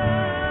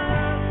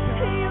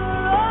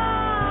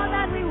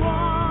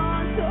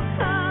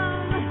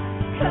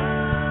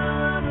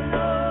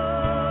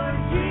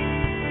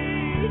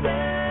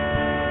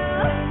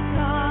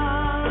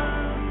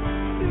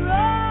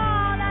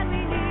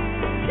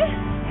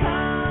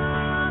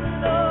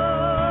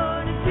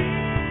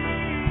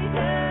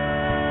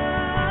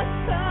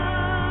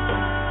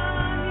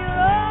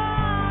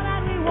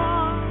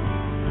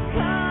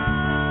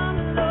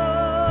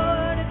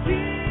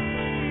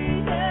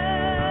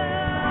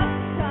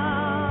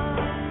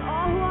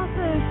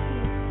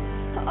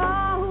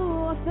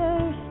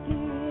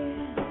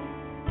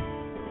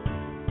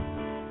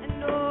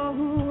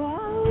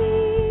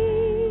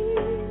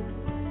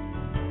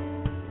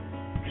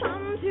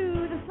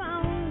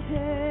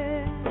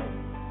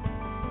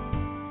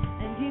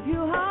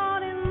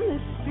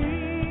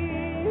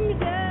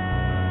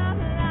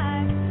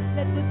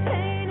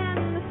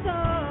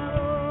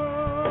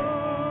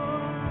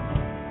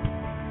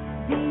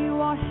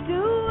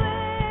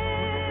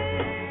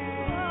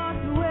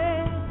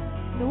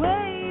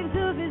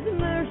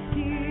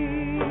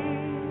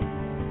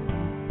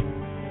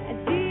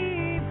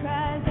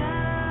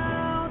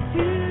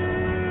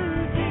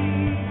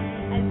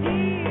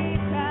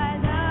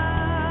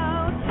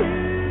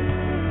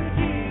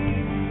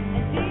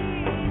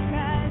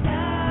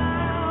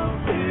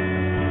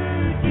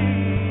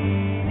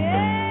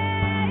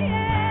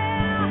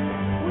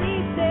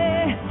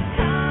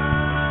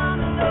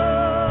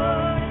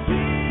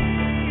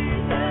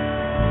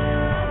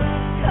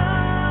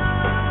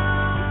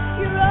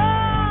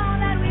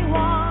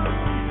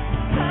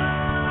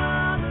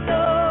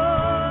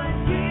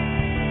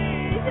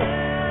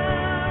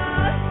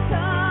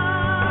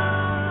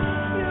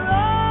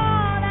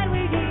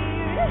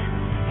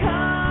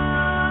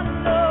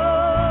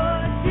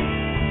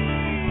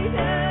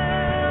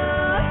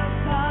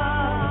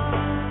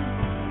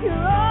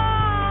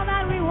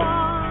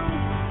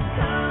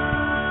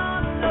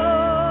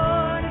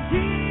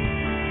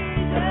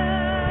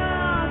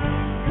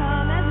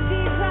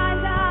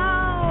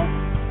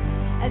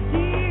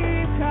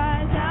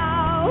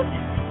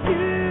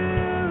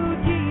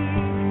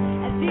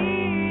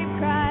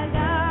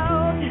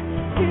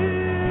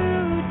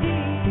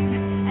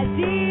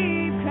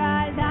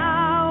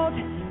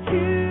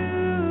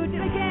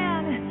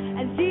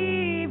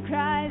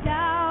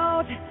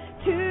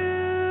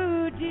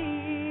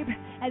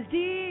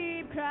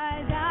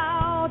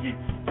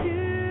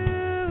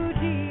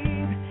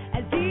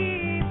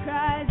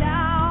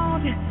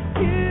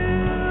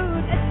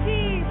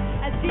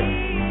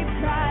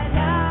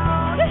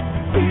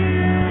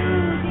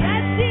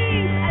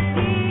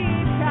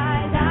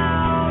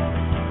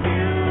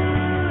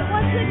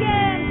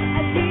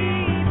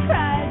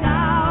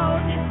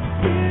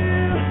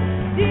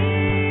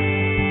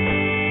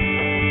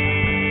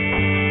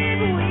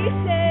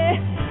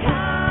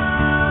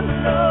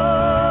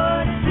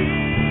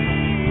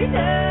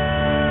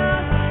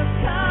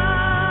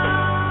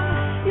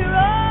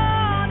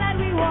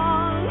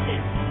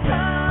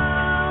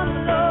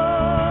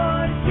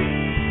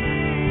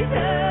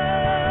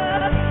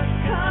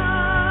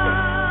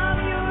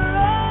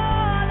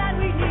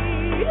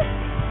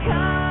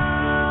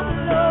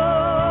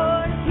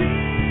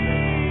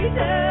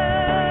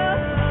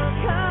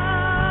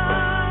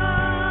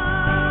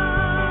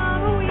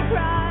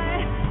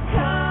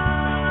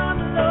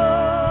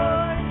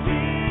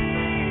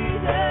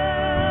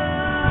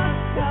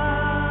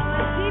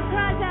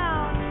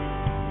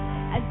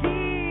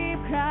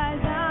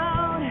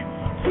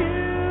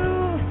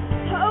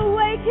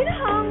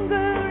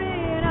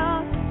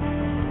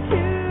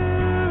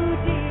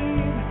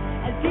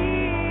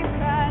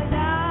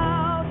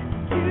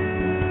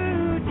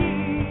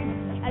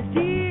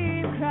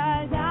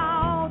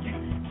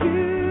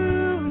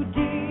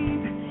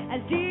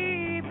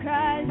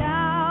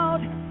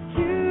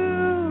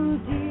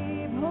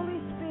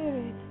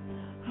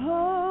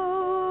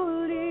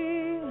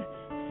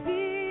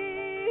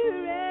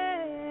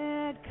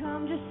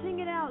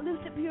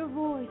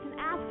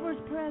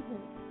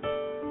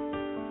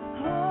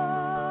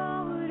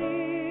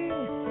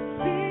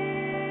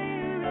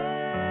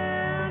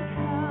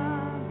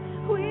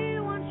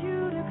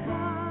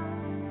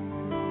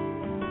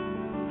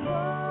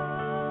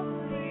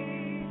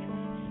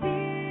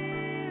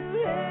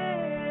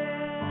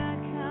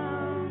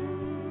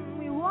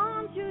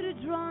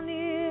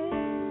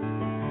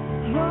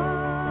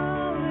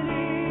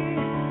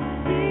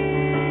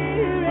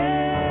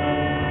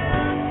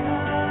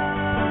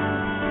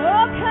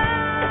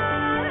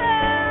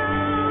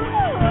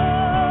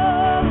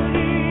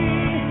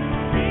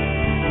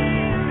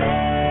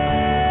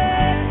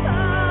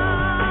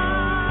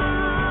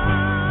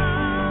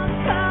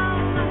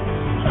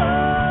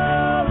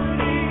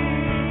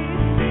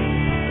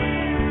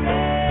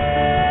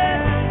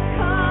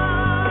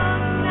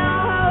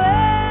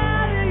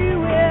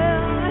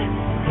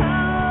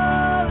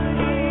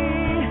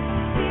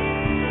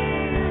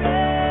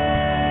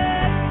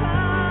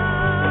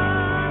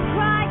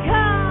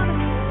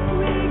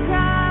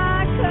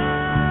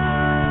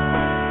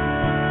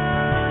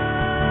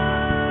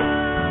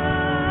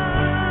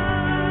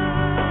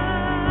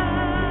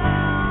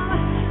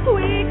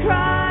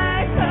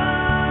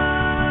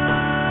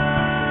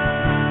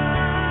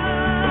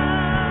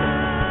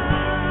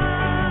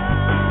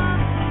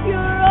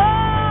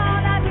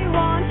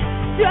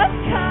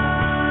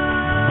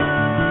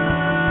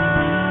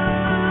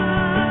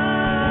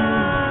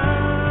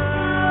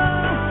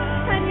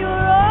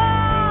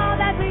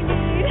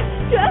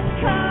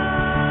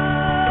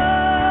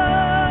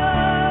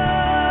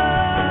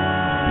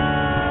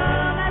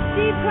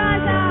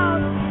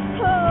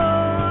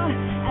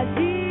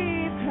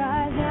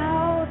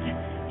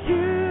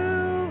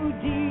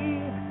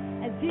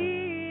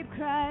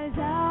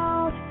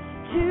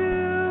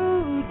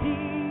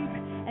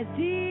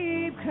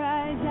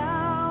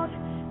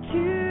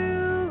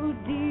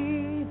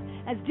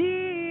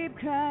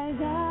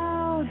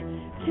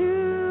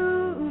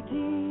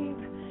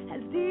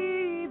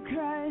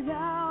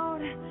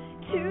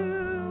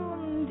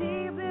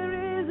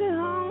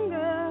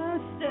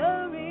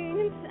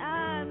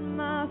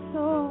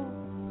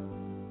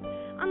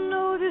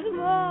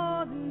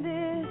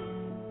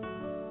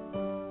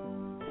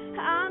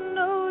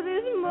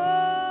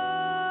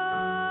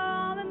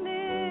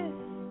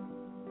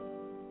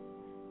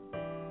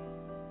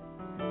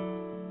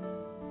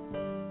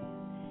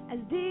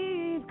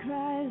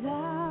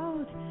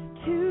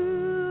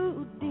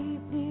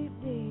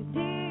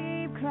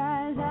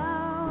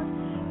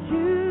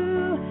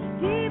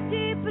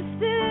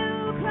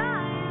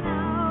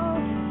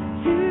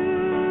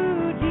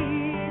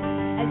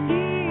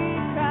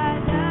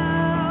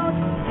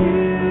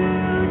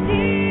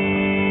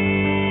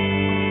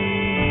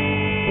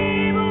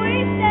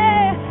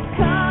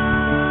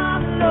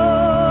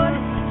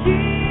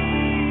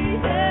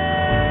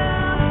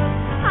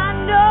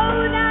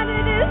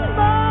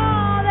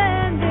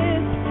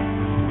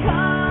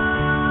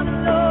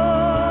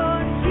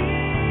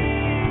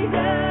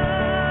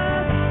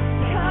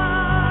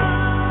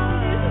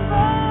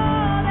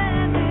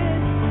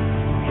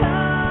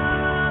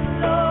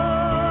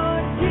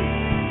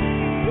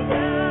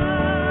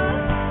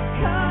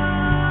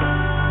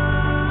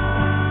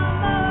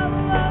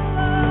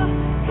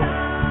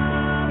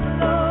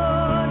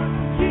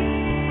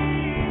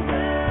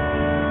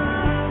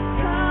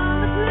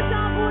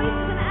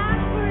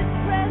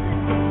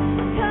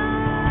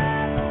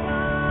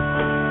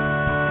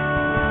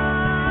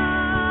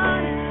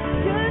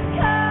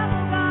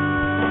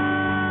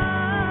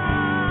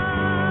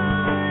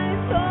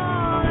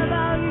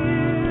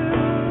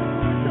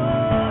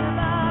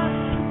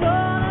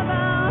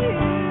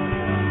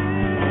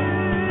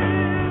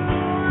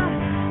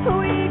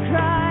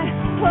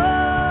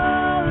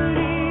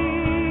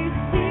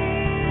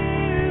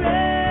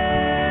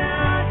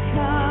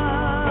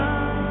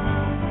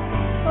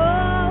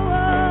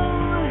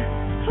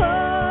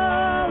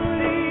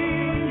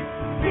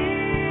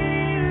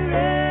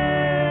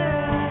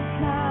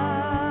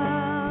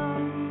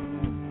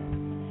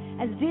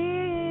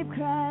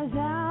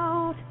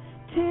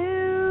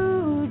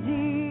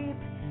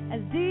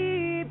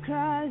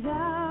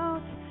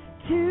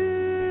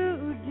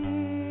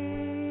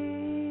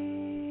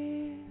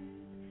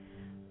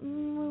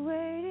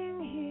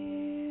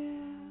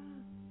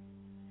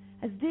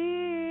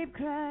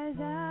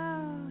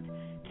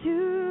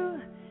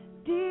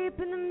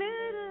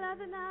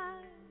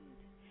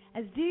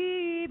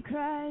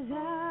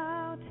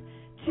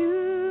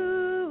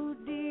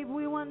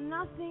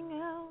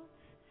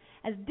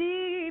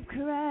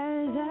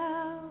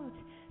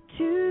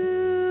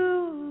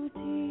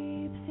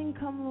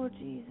 come, Lord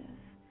Jesus.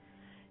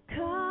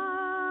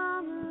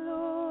 Come,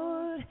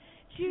 Lord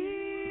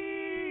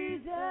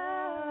Jesus,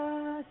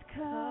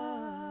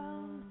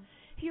 come.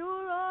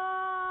 You're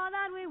all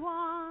that we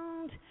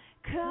want.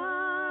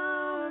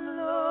 Come,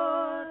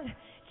 Lord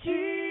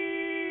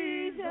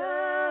Jesus,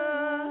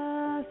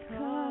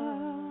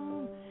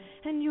 come.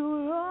 And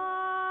you're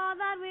all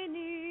that we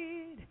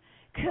need.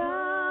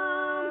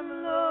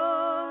 Come,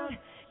 Lord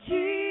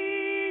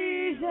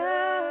Jesus,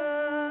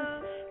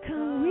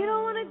 come. We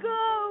don't want to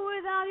go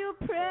without your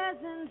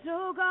presence,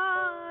 oh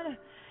God.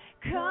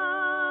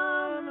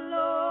 Come,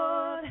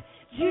 Lord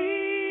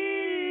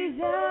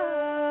Jesus,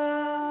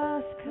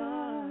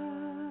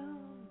 come.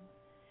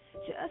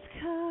 Just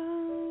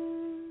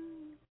come.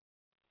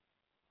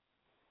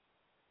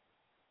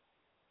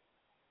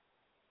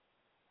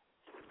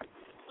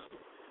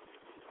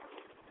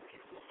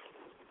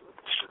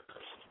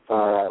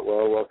 All right,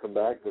 well, welcome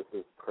back. This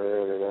is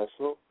Prayer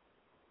International.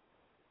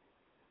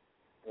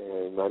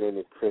 And my name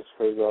is Chris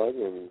Herzog,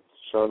 and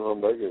Shaun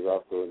Holmberg is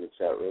also in the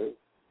chat room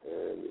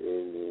and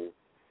in the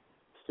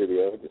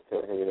studio, just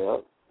kind of hanging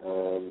out.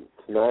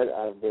 Tonight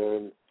I've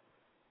been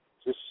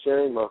just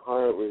sharing my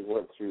heart. We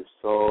went through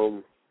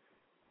Psalm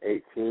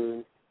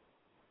 18.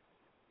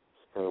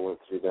 Just kind of went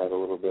through that a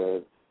little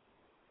bit.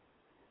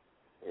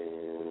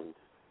 And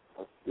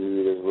I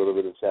see there's a little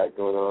bit of chat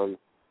going on.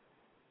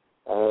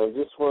 I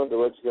just wanted to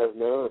let you guys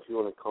know, if you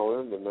want to call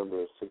in, the number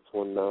is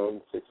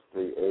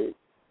 619-638-8458.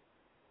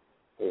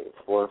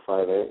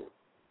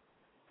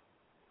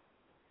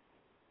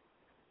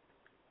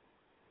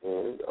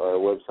 And our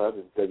website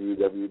is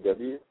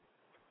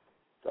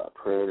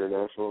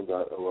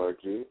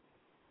www.prayerinternational.org.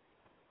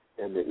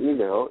 And the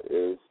email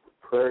is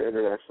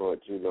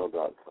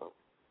prayerinternational@gmail.com.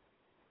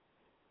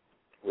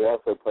 We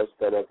also posted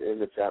that up in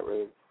the chat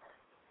room.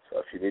 So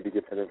if you need to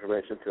get that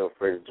information, feel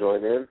free to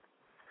join in.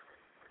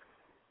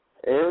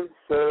 And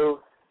so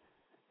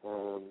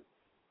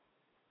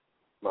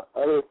my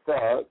other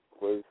thought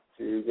was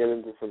to get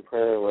into some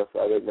prayer, unless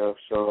I didn't know if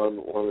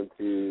Shaun wanted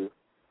to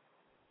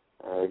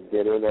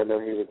get in. I know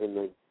he was in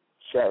the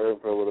chat room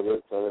for a little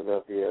bit, so I didn't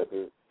know if he had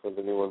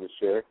something he wanted to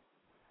share.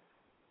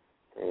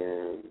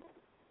 And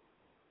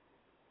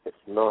if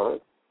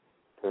not,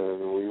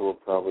 then we will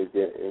probably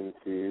get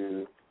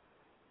into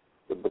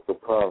the book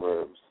of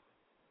Proverbs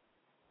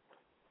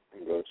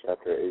and go to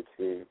chapter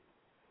 18.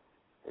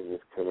 And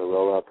just kind of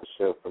roll out the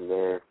show from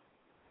there.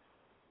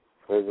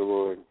 Praise the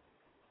Lord.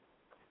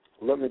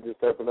 Let me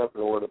just open up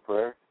in a word of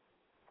prayer.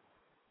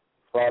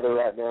 Father,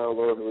 right now,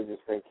 Lord, we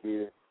just thank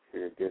you for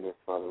your goodness.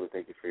 Father, we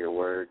thank you for your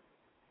word.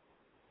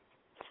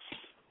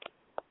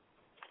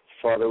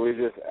 Father, we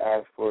just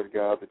ask, Lord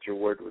God, that your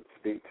word would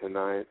speak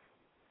tonight,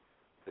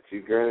 that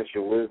you grant us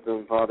your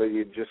wisdom. Father,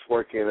 you just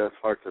work in us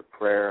hearts of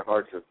prayer,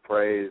 hearts of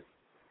praise,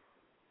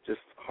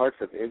 just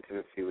hearts of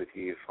intimacy with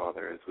you,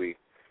 Father, as we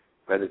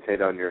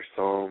meditate on your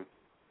psalm.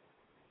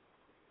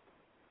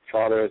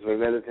 Father, as we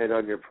meditate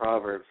on your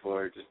Proverbs,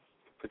 Lord, just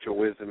put your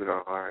wisdom in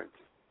our hearts.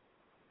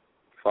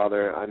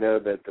 Father, I know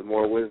that the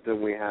more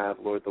wisdom we have,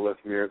 Lord, the less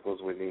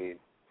miracles we need.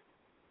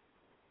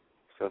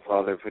 So,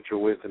 Father, put your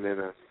wisdom in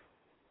us.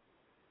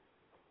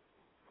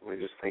 We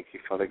just thank you,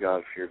 Father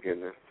God, for your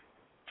goodness.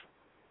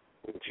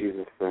 In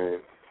Jesus'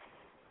 name,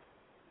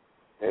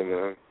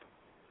 amen.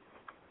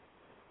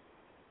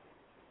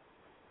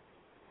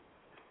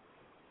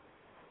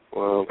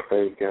 Well,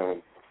 praise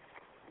God.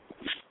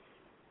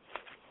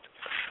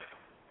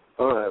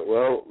 All right,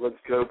 well,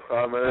 let's go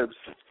Proverbs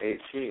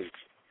 18.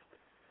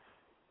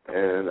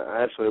 And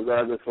I actually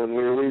read this when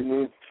we were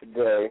reading these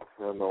today,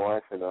 my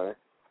wife and I.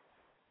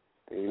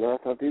 And, I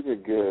thought these are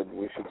good.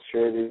 We should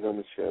share these on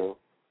the show.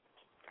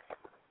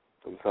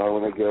 And so I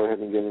want to go ahead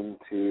and get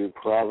into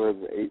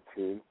Proverbs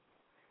 18.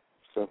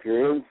 So if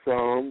you're in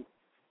Psalm,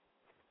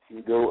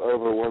 you go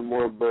over one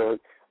more book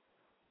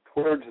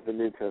towards the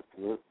New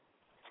Testament.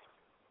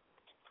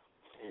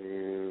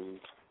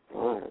 And,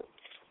 all right,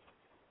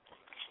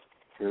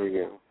 here we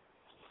go.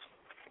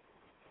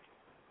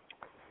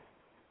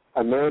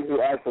 A man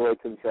who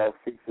isolates himself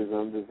seeks his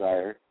own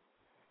desire.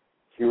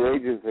 He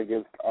rages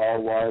against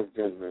all wise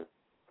judgment.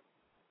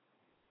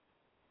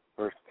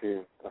 Verse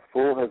 2, a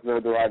fool has no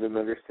delight in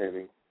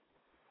understanding,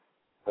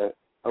 but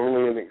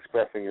only in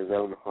expressing his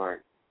own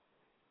heart.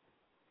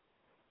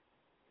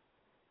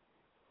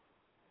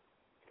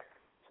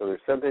 So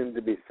there's something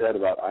to be said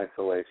about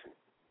isolation.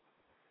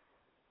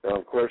 Now,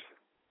 of course,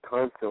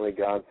 constantly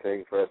God's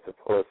saying for us to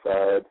pull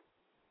aside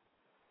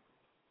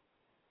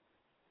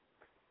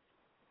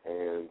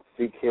and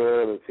seek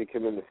Him and seek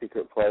Him in the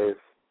secret place.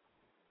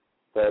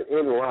 But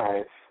in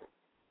life,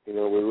 we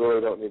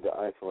really don't need to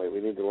isolate.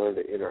 We need to learn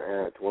to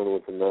interact one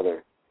with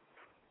another.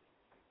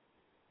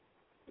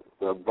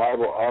 The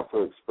Bible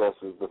also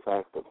expresses the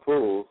fact that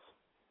fools,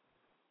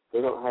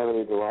 they don't have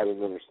any delight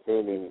in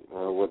understanding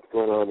what's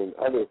going on in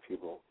other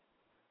people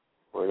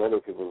or in other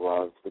people's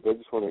lives, but they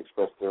just want to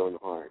express their own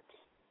hearts.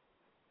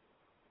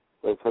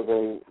 That's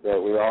something that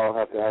we all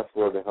have to ask the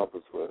Lord to help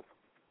us with.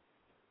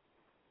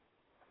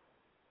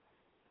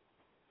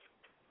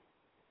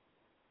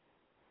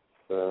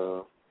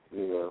 So,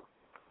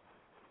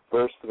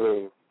 Verse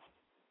 3,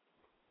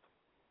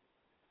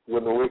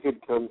 when the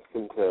wicked comes,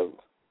 contempt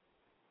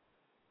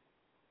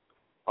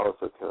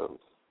also comes.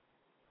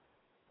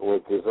 And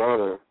with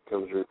dishonor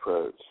comes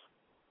reproach.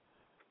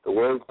 The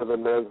words of a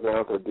man's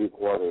mouth are deep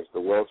waters. The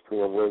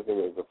wellspring of wisdom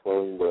is a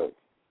flowing brook.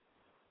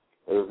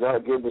 It is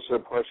not good to show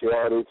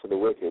partiality to the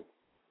wicked,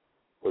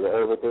 or to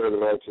overthrow the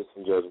righteous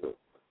in judgment.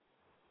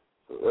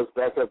 So let's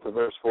back up to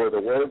verse 4.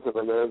 The words of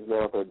a man's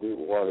mouth are deep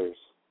waters.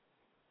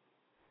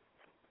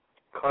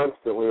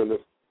 Constantly in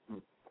this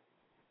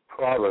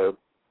proverb,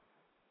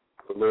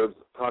 the Lord's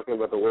talking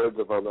about the words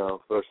of our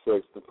mouth. Verse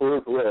 6, the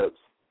fool's lips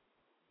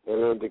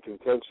enter into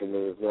contention,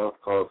 and his mouth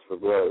calls for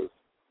blows.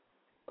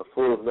 A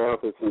fool's mouth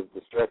is his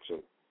destruction,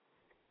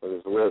 and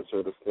his lips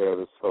are the snare of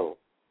his soul.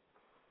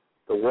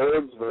 The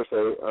words, verse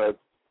 8,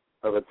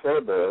 of a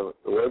talebearer,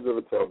 the words of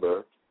a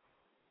talebearer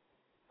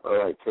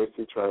are like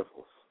tasty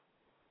trifles.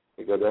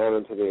 They go down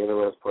into the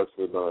innermost parts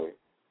of the body.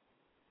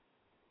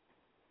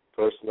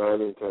 Verse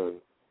 9 and 10.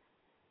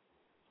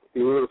 He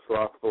who is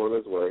slothful in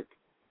his work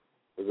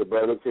is a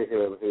brother to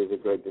him who is a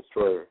great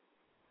destroyer.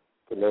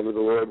 The name of the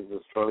Lord is a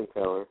strong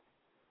tower.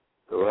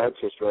 The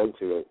righteous run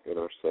to it and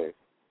are safe.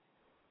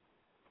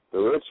 The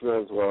rich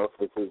man's wealth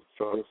is his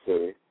strong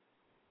city,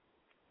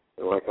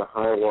 and like a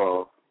high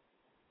wall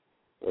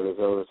in his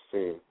own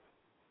esteem.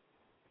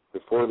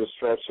 Before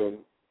destruction,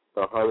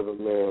 the heart of a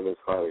man is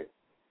haughty,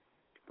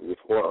 and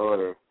before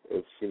honor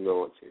is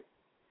humility.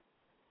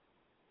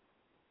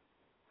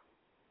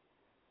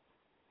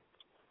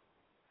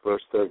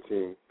 Verse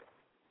 13.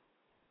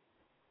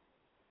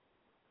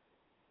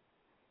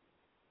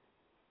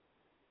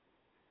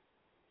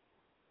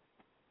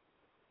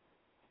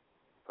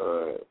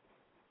 All right.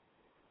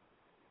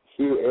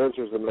 He who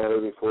answers the matter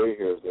before he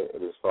hears it,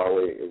 it is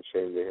folly and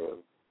shame to him.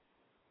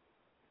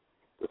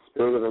 The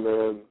spirit of a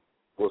man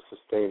will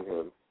sustain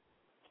him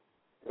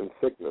in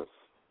sickness,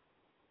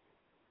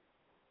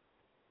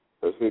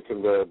 as he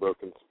can bear a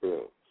broken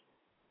spirit.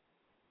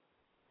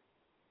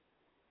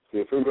 See,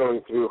 if you're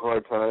going through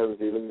hard times,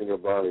 even in your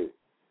body,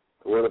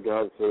 the Word of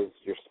God says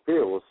your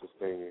spirit will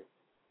sustain you.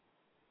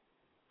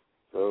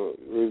 So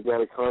we've got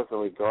to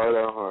constantly guard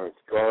our hearts,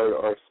 guard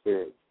our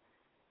spirits.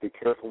 Be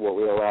careful what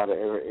we allow to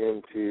enter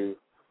into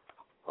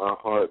our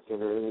hearts,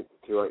 enter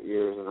into our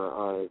ears and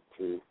our eyes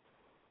to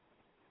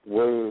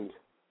wound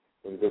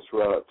and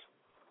disrupt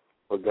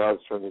what God's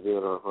trying to do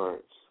in our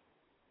hearts.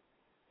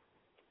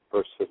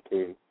 Verse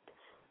 15.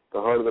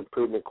 The heart of the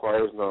prudent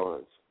acquires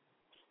knowledge,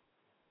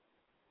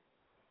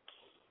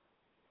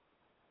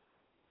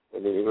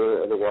 and the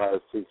ear of the wise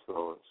seeks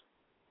knowledge.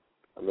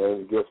 A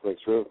man's gift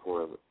makes room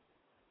for him,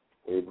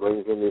 and he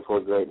brings him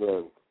before great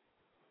men.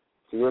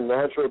 So your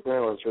natural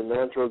talents, your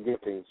natural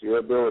giftings, your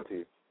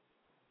abilities,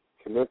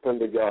 commit them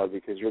to God,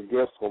 because your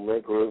gifts will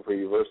make room for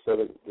you.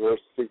 Verse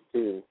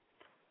 16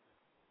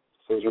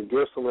 says your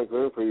gifts will make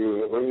room for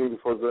you and bring you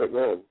before great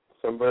men.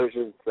 Some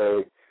versions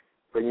say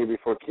bring you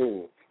before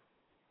kings.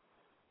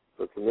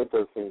 So commit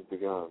those things to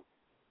God.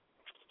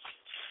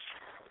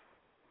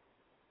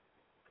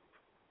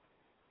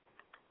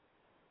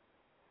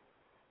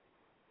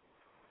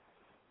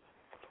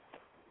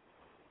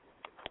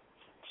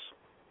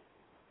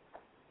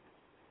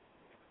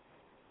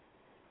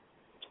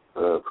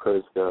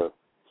 Praise God.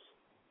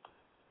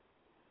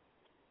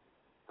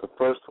 The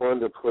first one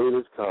to plead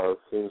his cause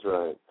seems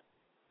right,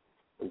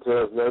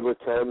 until his neighbor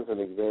comes and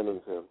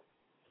examines him.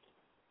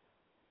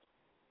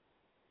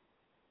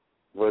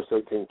 Verse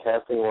 18,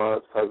 casting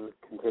lots causes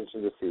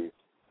contention to cease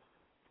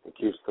and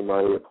keeps the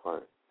mighty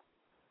apart.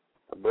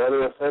 A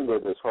brother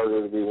offended is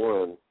harder to be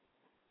won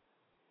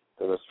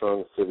than a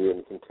strong city,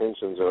 and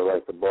contentions are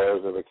like the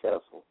bars of a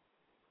castle.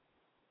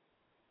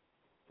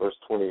 Verse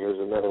 20, here's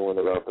another one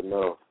about the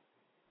mouth.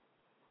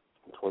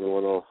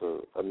 21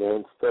 also, a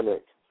man's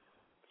stomach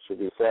should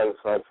be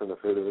satisfied from the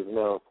fruit of his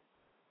mouth,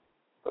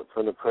 but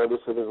from the produce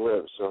of his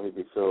lips shall he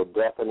be filled.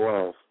 Death and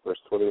life, verse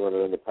 21,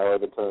 are in the power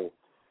of the tongue.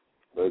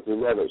 Those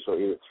who love it shall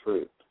eat its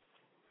fruit.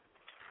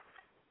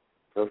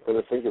 Something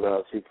to think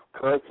about. See,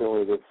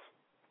 constantly this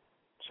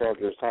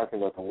chapter is talking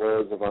about the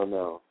words of our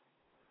mouth.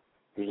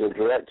 There's a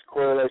direct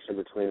correlation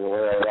between the way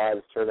our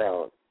lives turn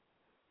out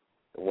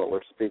and what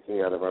we're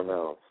speaking out of our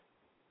mouths.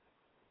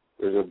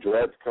 There's a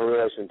direct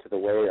correlation to the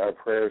way our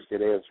prayers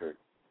get answered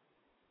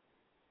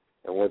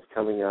and what's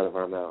coming out of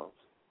our mouths.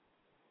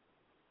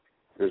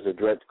 There's a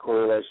direct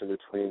correlation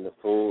between the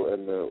fool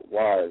and the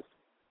wise,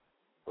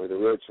 or the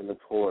rich and the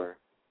poor,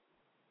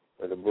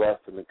 or the blessed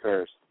and the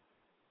cursed.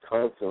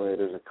 Constantly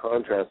there's a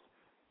contrast,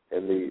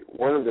 and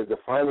one of the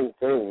defining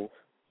things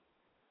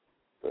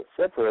that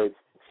separates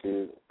the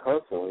two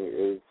constantly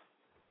is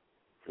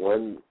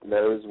one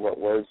knows what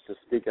words to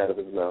speak out of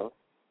his mouth,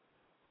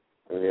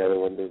 and the other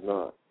one does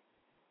not.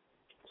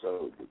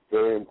 So it's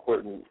very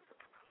important.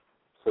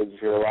 So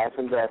that your life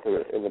and death are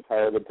in the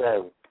power of the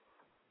tongue,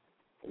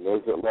 and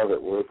those that love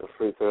it will eat the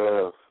fruit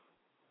thereof.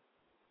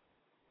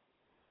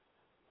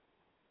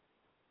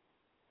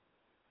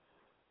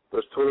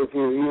 Verse 22, he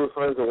who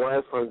finds a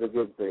wife finds a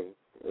good thing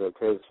and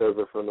obtains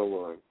favor from the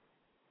Lord.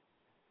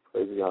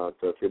 Praise God.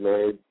 So if you're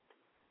married,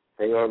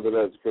 Hang on to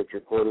that scripture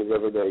quoted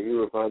every day. He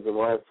who finds a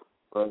wife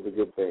finds a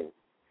good thing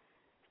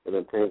and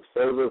obtains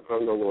favor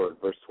from the Lord.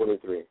 Verse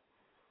 23.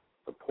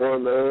 The poor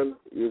man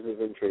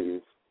uses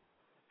entreaties,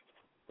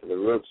 and the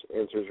rich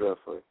answers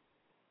roughly.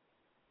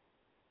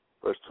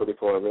 Verse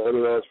 24. A man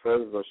who has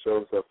friends must show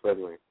himself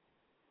friendly.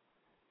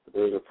 But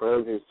there is a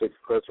friend who sticks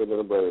closer than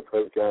a brother.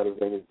 Praise God, his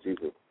name is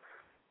Jesus.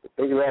 But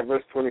think about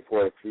verse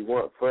 24. If you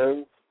want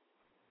friends,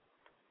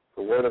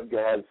 the Word of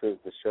God says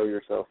to show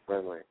yourself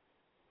friendly.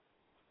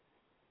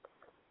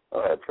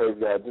 All right, praise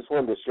God. Just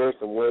wanted to share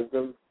some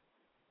wisdom,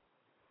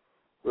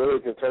 really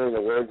concerning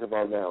the words of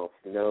our mouth.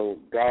 You know,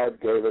 God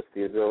gave us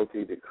the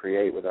ability to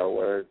create with our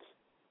words,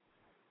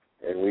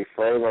 and we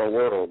frame our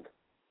world.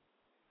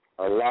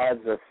 Our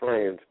lives are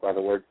framed by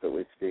the words that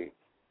we speak.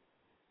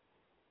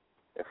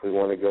 If we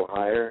want to go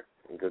higher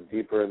and go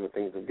deeper in the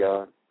things of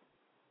God,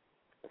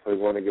 if we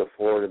want to go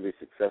forward and be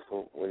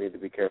successful, we need to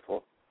be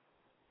careful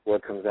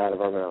what comes out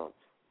of our mouths.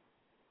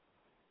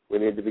 We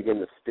need to begin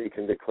to speak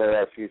and declare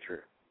our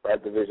future.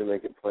 Write the vision,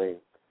 make it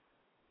plain.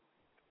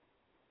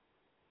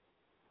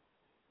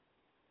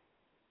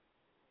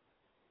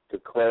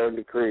 Declare and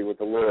decree what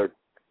the Lord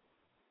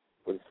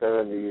would say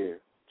unto you,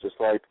 just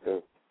like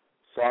the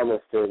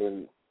psalmist did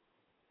in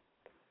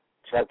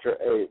chapter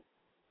 2,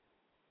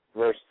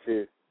 verse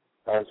 8.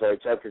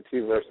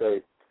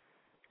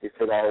 He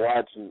said, I'll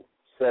watch and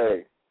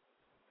say,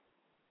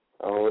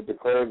 I will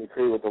declare and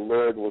decree what the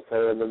Lord will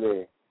say unto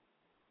me.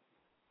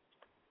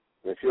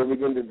 And if you'll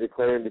begin to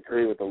declare and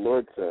decree what the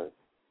Lord says,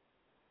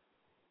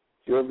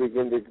 you'll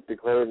begin to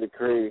declare and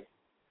decree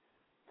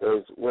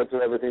those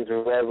whatsoever things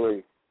are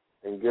lovely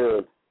and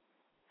good,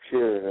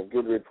 pure, and of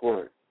good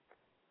report.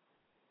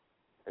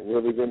 And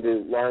you'll begin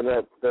to line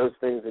up those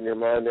things in your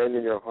mind and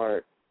in your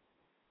heart,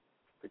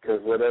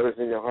 because whatever's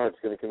in your heart is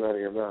going to come out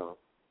of your mouth.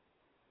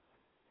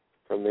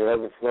 From the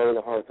overflow of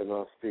the heart, the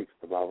mouth speaks,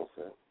 the Bible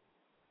says.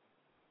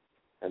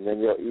 And then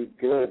you'll eat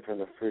good from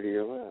the fruit of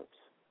your lips.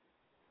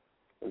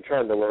 I'm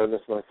trying to learn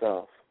this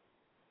myself.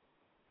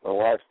 My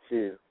wife,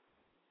 too.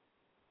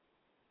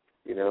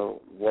 You know,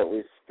 what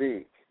we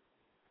speak,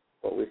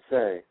 what we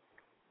say,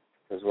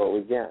 is what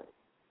we get.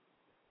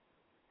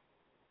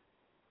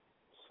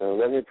 So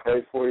let me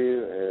pray for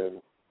you,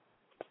 and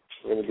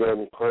we're going to go ahead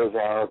and close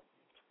out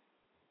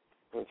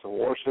with some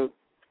worship.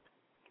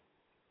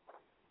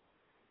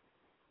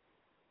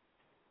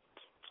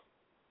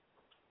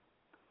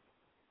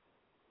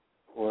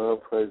 Well,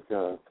 praise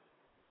God.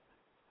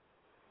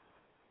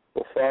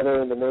 Well,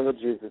 Father, in the name of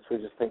Jesus, we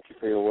just thank you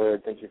for your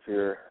word. Thank you for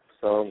your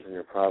Psalms and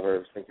your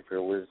Proverbs. Thank you for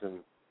your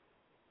wisdom.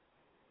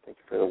 Thank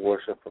you for the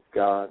worship of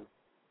God.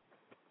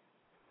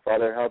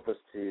 Father, help us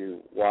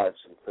to watch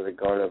and put a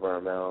guard over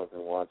our mouths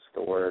and watch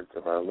the words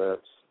of our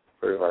lips,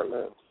 fruit of our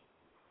lips.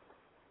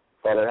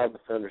 Father, help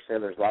us to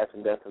understand there's life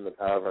and death in the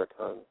power of our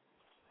tongue,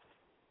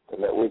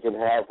 and that we can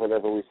have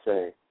whatever we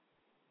say.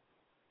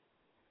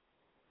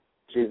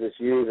 Jesus,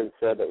 you even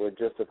said that we're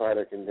justified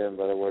or condemned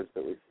by the words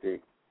that we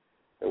speak,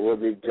 that we'll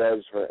be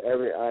judged for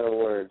every idle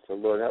word. So,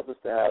 Lord, help us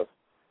to have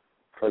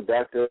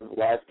productive,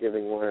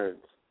 life-giving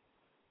words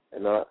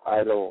and not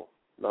idle,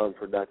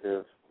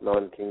 non-productive,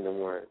 non-kingdom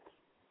words.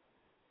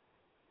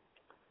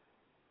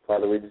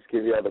 Father, we just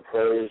give you all the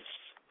praise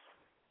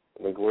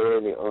and the glory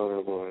and the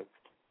honor, Lord.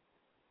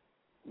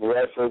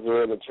 Bless those who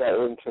are in the chat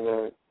room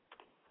tonight.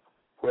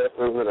 Bless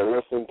those that are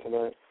listening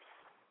tonight.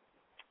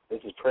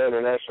 This is Prayer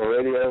International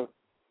Radio.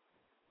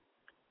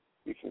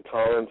 You can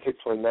call in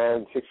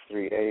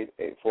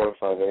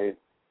 619-638-8458.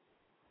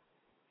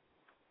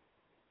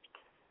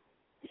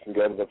 You can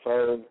go to the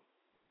phone.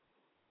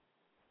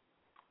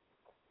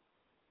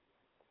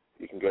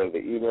 You can go to the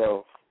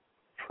email,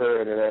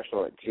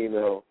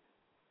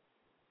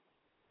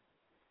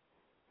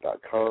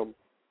 prayerinternational@gmail.com.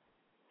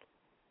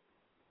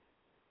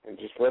 And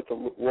just let the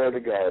Word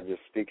of God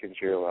just speak into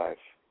your life.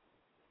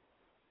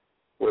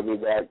 We'll be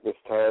back this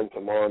time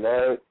tomorrow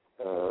night.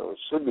 We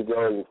should be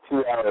going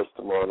 2 hours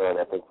tomorrow night.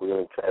 I think we're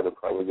going to try to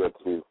probably get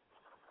to.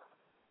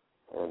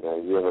 And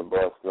you have a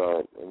blessed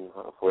night. And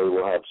hopefully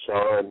we'll have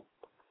Shaun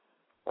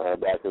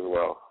back as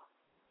well.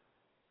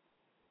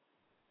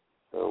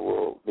 So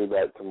we'll be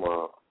back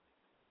tomorrow.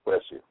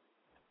 Bless you.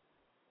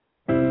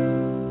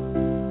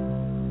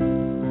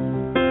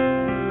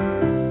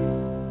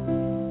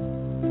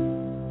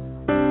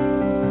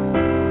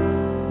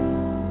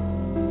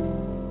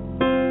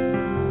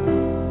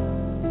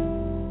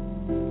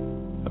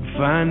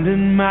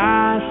 Finding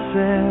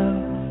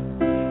myself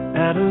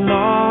at a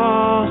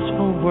loss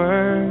for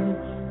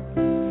words,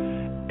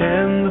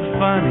 and the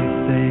funny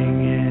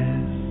thing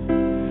is,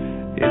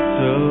 it's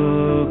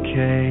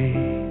okay.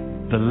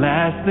 The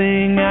last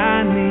thing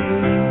I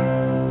need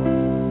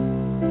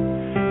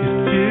is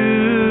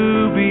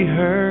to be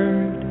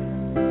heard,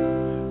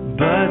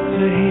 but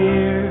to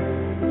hear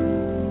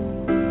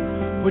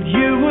what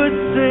you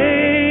would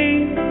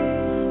say.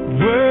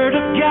 Word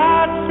of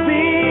God,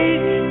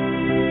 speak.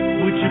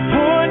 Would you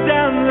pour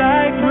down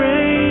like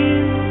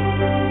rain,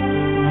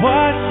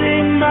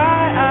 washing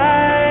my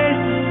eyes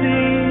to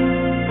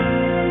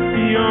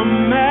see your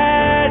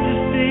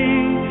majesty,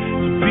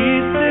 to be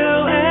still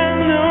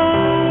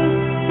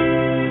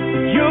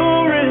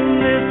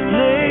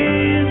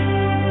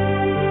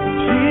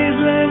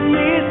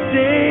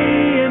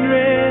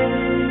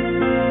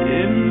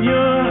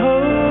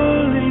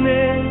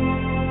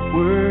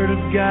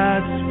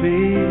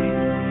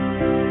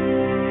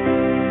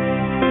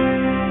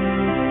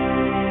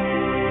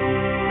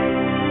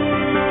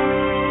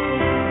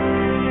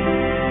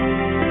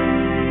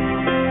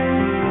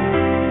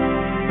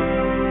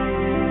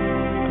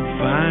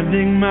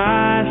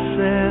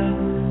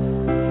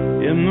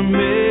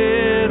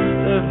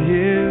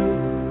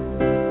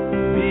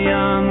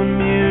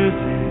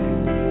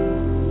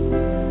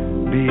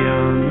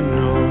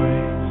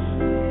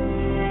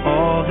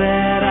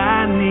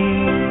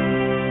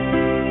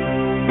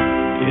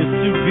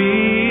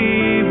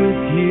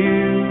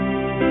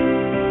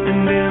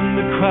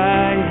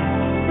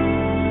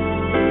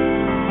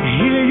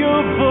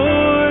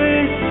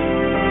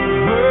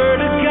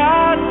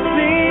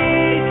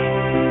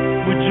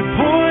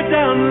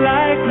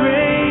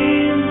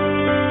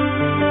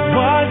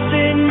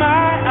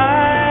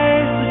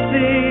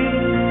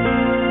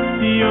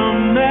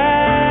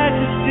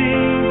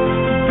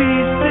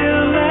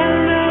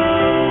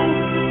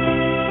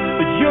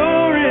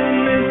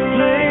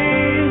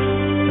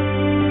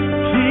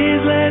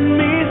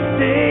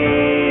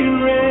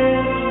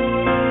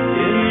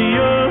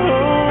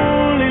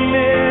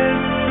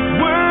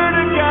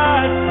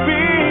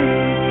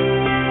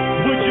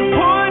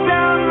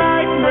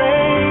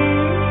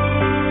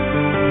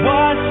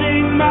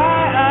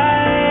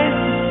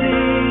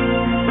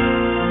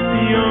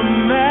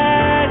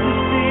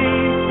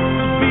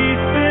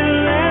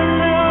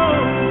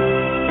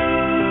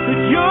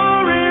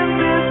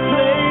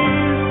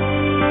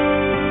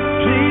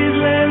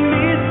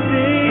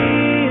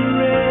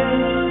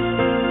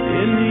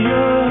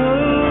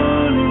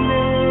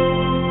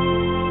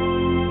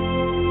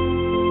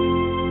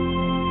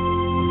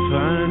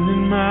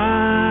finding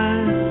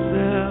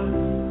myself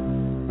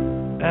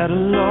at a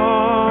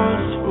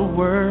loss for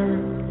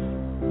words.